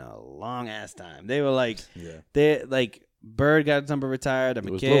number in a long ass time. They were like, Bird got his number retired, then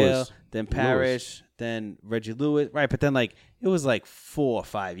McHale, then Parrish, then Reggie Lewis. Right, but then it was 4 or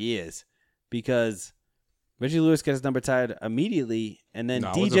 5 years because Reggie Lewis got his number retired immediately, and then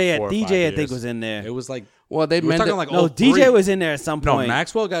DJ I think was in there. It was like DJ was in there at some point. No,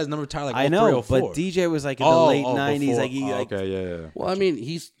 Maxwell got his number retired I know, but DJ was in the late 90s. Yeah. Well, I mean,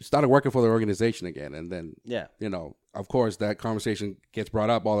 he started working for the organization again, and then of course that conversation gets brought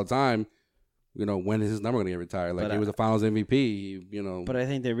up all the time. When is his number going to get retired? He was a Finals MVP. But I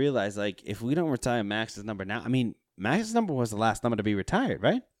think they realized if we don't retire Max's number now, I mean, Max's number was the last number to be retired,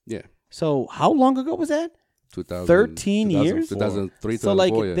 right? Yeah. So how long ago was that? 13 years? 2003, so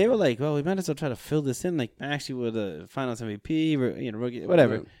 2004, they were like, well, we might as well try to fill this in. Max, you were the Finals MVP, rookie,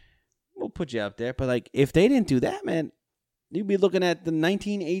 whatever. Yeah. We'll put you out there. But if they didn't do that, man, you'd be looking at the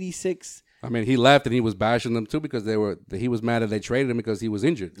 1986. I mean, he left and he was bashing them too because he was mad that they traded him because he was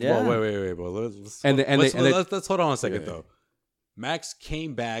injured. Yeah. Well, wait. Well, let's hold on a second though. Max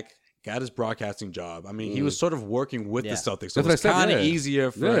came back, got his broadcasting job. I mean, he was sort of working with the Celtics, so it's kind of easier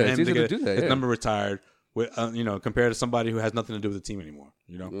for him to get his number retired. With compared to somebody who has nothing to do with the team anymore.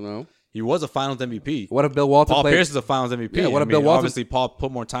 He was a Finals MVP. What if Bill Walton? Paul Pierce is a Finals MVP. Yeah, what if Bill Walton? Obviously, Paul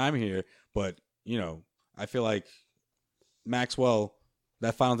put more time here, but I feel like Maxwell,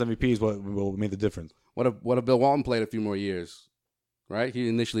 that Finals MVP is what made the difference. What if Bill Walton played a few more years? Right? He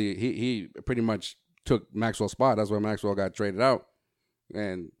initially he pretty much took Maxwell's spot. That's why Maxwell got traded out.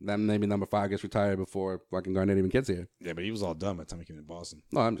 And then maybe number 5 gets retired before fucking Garnett even gets here. Yeah, but he was all done by the time he came to Boston.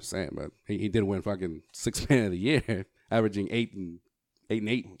 No, I'm just saying, but he did win fucking 6th man of the year, averaging 8 and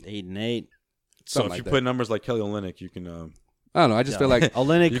 8. So if you put numbers like Kelly Olynyk, you can. I don't know. I just feel like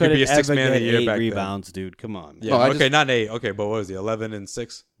Olynyk could be a have ever man of the get year 8 back rebounds, dude. Come on. Yeah, okay, not 8. Okay, but what was he? 11 and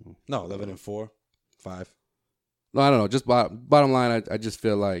 6? No, 11 and 4, 5. No, I don't know. Just bottom line, I just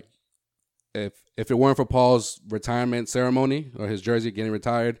feel like if it weren't for Paul's retirement ceremony or his jersey getting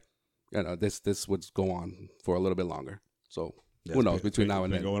retired, this would go on for a little bit longer. So who knows between now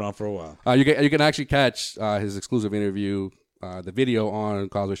and then? Going on for a while. You can actually catch his exclusive interview, the video on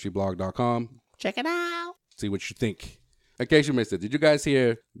CauseWayStreetBlog.com. Check it out. See what you think. In case you missed it, did you guys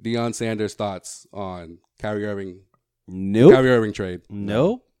hear Deion Sanders' thoughts on Kyrie Irving? Nope. Kyrie Irving trade?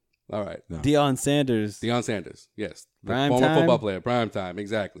 Nope. All right. No. Deion Sanders, yes. The Prime former time? football player, prime time,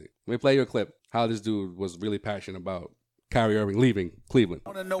 exactly. Let me play you a clip how this dude was really passionate about Kyrie Irving leaving Cleveland. I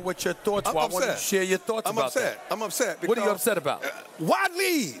want to know what your thoughts were. I want you to share your thoughts about that. I'm upset. What are you upset about? Why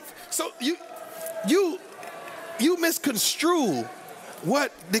leave? So you misconstrue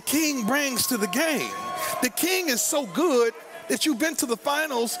what the King brings to the game. The King is so good that you've been to the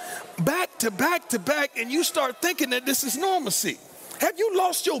finals back to back to back, and you start thinking that this is normalcy. Have you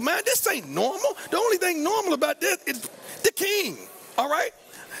lost your mind? This ain't normal. The only thing normal about this is the King, all right?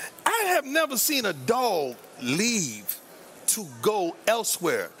 I have never seen a dog leave to go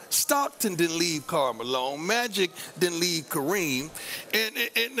elsewhere. Stockton didn't leave Karl Malone. Magic didn't leave Kareem.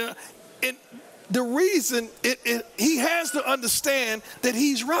 And the reason, he has to understand that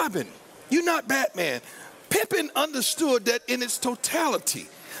he's Robin. You're not Batman. Pippen understood that in its totality,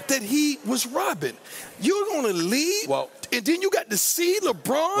 that he was Robin. You're going to leave, and then you got to see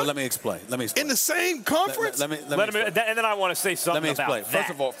LeBron. Well, let me explain. In the same conference. Let me explain. And then I want to say something about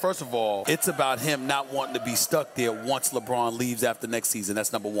that. First of all, it's about him not wanting to be stuck there once LeBron leaves after next season.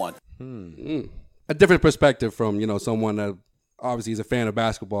 That's number one. A different perspective from someone that obviously is a fan of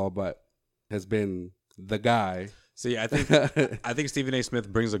basketball, but has been the guy. See, I think Stephen A.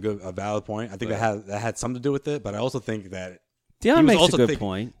 Smith brings a valid point. I think that had something to do with it, but I also think that Deion makes a good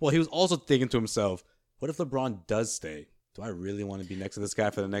point. Well, he was also thinking to himself, what if LeBron does stay? Do I really want to be next to this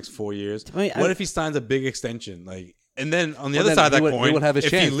guy for the next 4 years? What if he signs a big extension? And then on the other side of that coin,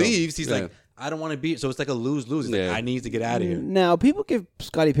 if he leaves, he's like, I don't want to be. So it's like a lose-lose. He's like, I need to get out of here. Now, people give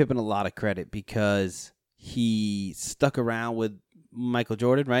Scottie Pippen a lot of credit because he stuck around with Michael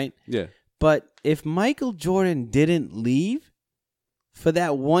Jordan, right? Yeah. But if Michael Jordan didn't leave for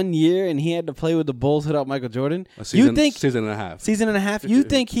that 1 year and he had to play with the Bulls without Michael Jordan, season and a half. You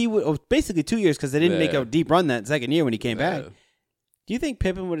think he would, basically 2 years because they didn't make a deep run that second year when he came back. Do you think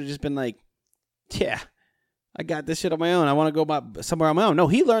Pippen would have just been like, yeah, I got this shit on my own. I want to go somewhere on my own. No,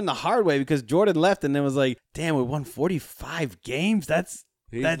 he learned the hard way because Jordan left and then was like, damn, we won 45 games. That's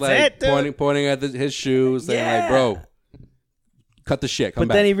it, dude. Pointing at his shoes, saying like, bro, cut the shit. Come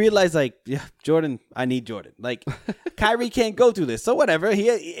back. Then he realized, like, yeah, Jordan, I need Jordan. Like, Kyrie can't go through this. So whatever.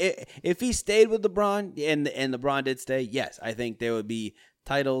 If he stayed with LeBron and LeBron did stay, yes, I think there would be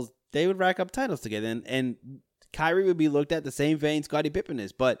titles. They would rack up titles together, and Kyrie would be looked at the same vein Scottie Pippen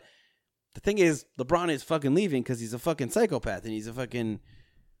is. But the thing is, LeBron is fucking leaving because he's a fucking psychopath and he's a fucking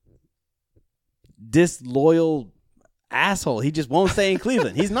disloyal asshole. He just won't stay in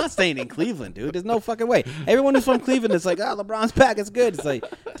Cleveland. He's not staying in Cleveland, dude. There's no fucking way. Everyone who's from Cleveland is like, LeBron's back. It's good. It's like,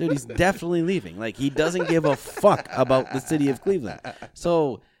 dude, he's definitely leaving. Like, he doesn't give a fuck about the city of Cleveland.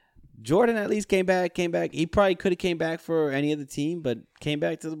 So Jordan at least came back. He probably could have came back for any other team, but came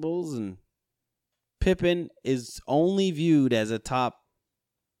back to the Bulls. And Pippen is only viewed as a top,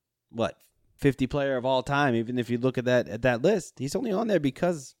 50 player of all time. Even if you look at that list, he's only on there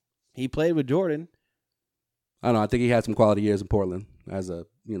because he played with Jordan. I don't know. I think he had some quality years in Portland as a,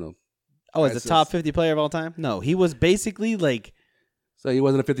 as a top 50 player of all time? No, he was basically like. So he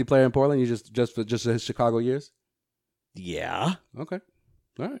wasn't a 50 player in Portland? You just for his Chicago years? Yeah. Okay.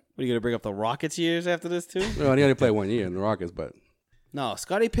 All right. What, are you going to bring up the Rockets years after this too? Well, he only played 1 year in the Rockets, but. No,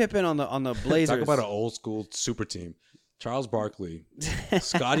 Scottie Pippen on the Blazers. Talk about an old school super team. Charles Barkley,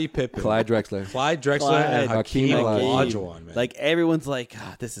 Scottie Pippen, Clyde Drexler, and Hakeem Olajuwon, man. Like, everyone's like,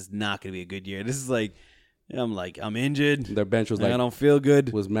 this is not going to be a good year. This is like, I'm injured. Their bench was I don't feel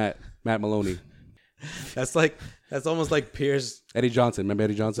good. Was Matt Maloney. That's almost like Pierce. Eddie Johnson. Remember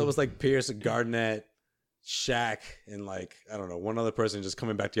Eddie Johnson? It's almost like Pierce, Garnett, Shaq, and I don't know, one other person just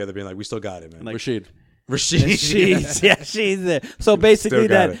coming back together being like, we still got it, man. Like, Rasheed. She's there. So basically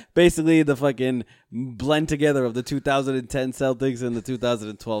the fucking blend together of the 2010 Celtics and the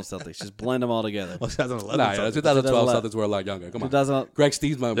 2012 Celtics. Just blend them all together. Well, 2011 the 2012 Celtics were a lot younger. Come on. Greg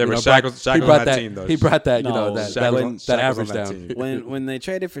Steesman. Yeah, but Shaq was on that team, though. He brought that, Shaq average was on that down. team. When they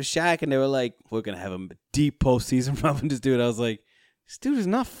traded for Shaq and they were like, we're going to have a deep postseason run with this dude, I was like, this dude is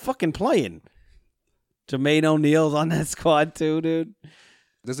not fucking playing. Jermaine O'Neal's on that squad too, dude.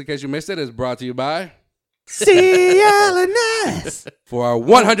 Just in case you missed it, it's brought to you by CLNS. For our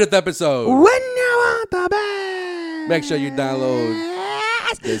 100th episode. When you want the best. Make sure you download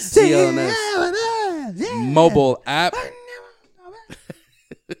the CLNS mobile app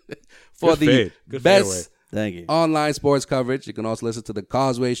for the best online sports coverage. You can also listen to the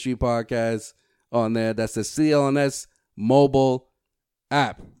Causeway Street podcast on there. That's the CLNS mobile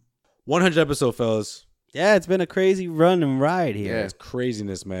app. 100 episode, fellas. Yeah, it's been a crazy run and ride here. Yeah, it's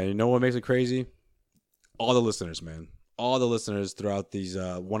craziness, man. You know what makes it crazy? All the listeners, man. All the listeners throughout these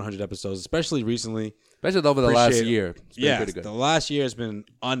 100 episodes, especially recently. Especially over the last year. It's been pretty good. The last year has been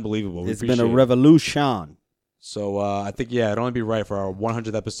unbelievable. It's been a revolution. So I think, it'd only be right for our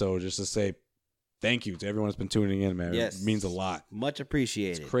 100th episode just to say thank you to everyone that's been tuning in, man. Yes. It means a lot. Much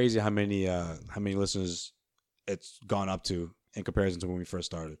appreciated. It's crazy how many listeners it's gone up to in comparison to when we first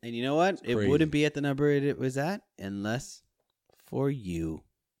started. And you know what? It wouldn't be at the number it was at unless for you,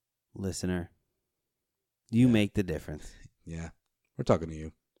 listener. You make the difference. Yeah. We're talking to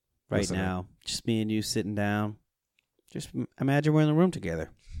you. Right now. Just me and you sitting down. Just imagine we're in the room together.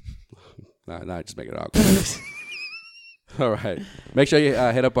 Nah, just make it awkward. All right. Make sure you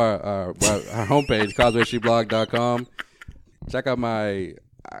hit up our homepage, causewaystreetblog.com. Check out my,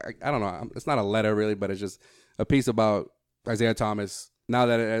 I don't know, it's not a letter really, but it's just a piece about Isaiah Thomas. Now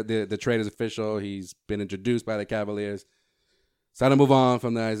that the trade is official, he's been introduced by the Cavaliers. It's time to move on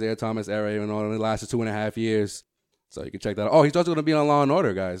from the Isaiah Thomas era, even though it only lasted 2.5 years. So you can check that out. Oh, he's also going to be on Law &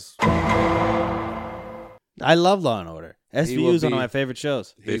 Order, guys. I love Law & Order. SVU is one of my favorite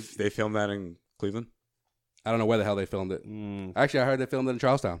shows. They filmed that in Cleveland? I don't know where the hell they filmed it. Actually, I heard they filmed it in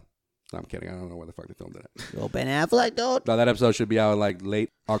Charlestown. No, I'm kidding. I don't know where the fuck they filmed it at. Yo, Ben Affleck, dude. No, that episode should be out in late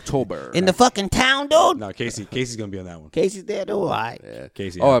October. In the fucking town, dude. No, Casey's going to be on that one. Casey's there, dude. All right. Yeah,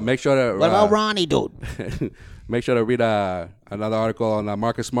 Casey. Oh, make sure to... What about Ronnie, dude? Make sure to read another article on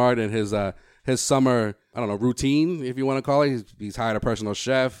Marcus Smart and his summer, routine, if you want to call it. He's hired a personal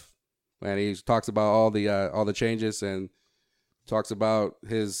chef, and he talks about all the changes and talks about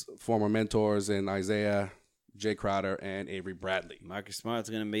his former mentors in Isaiah, Jay Crowder, and Avery Bradley. Marcus Smart's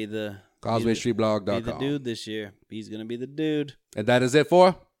going to be the... CausewayStreetBlog.com. Be the dude this year. He's going to be the dude. And that is it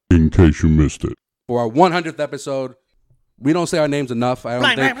for... In case you missed it. For our 100th episode, we don't say our names enough. I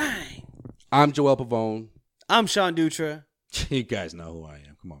don't think... I'm Joel Pavone. I'm Sean Dutra. You guys know who I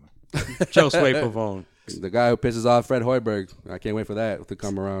am. Come on, man. Joe Sway Pavone. The guy who pisses off Fred Hoiberg. I can't wait for that to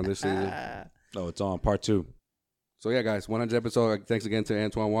come around this season. Oh, it's on part 2. So, yeah, guys, 100th episode. Thanks again to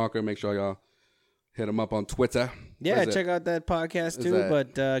Antoine Walker. Make sure y'all hit him up on Twitter. Yeah, check out that podcast too.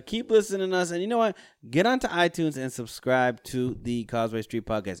 But keep listening to us. And you know what? Get onto iTunes and subscribe to the Causeway Street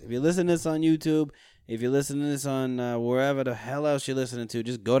Podcast. If you listen to this on YouTube, if you listen to this on wherever the hell else you're listening to,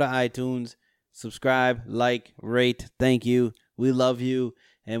 just go to iTunes, subscribe, like, rate. Thank you. We love you.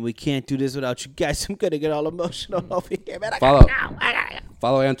 And we can't do this without you guys. I'm going to get all emotional over here, man.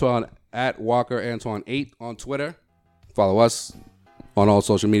 Follow Antoine at WalkerAntoine8 on Twitter. Follow us on all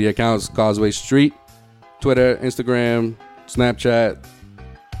social media accounts, Causeway Street, Twitter, Instagram, Snapchat,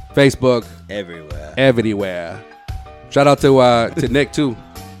 Facebook. Everywhere. Shout out to Nick, too.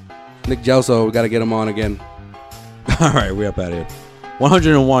 Nick Gelso. We got to get him on again. All right, we up out of here.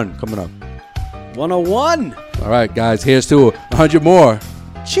 101 coming up. 101. All right, guys. Here's to 100 more.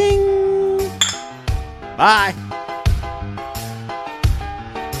 Ching. Bye.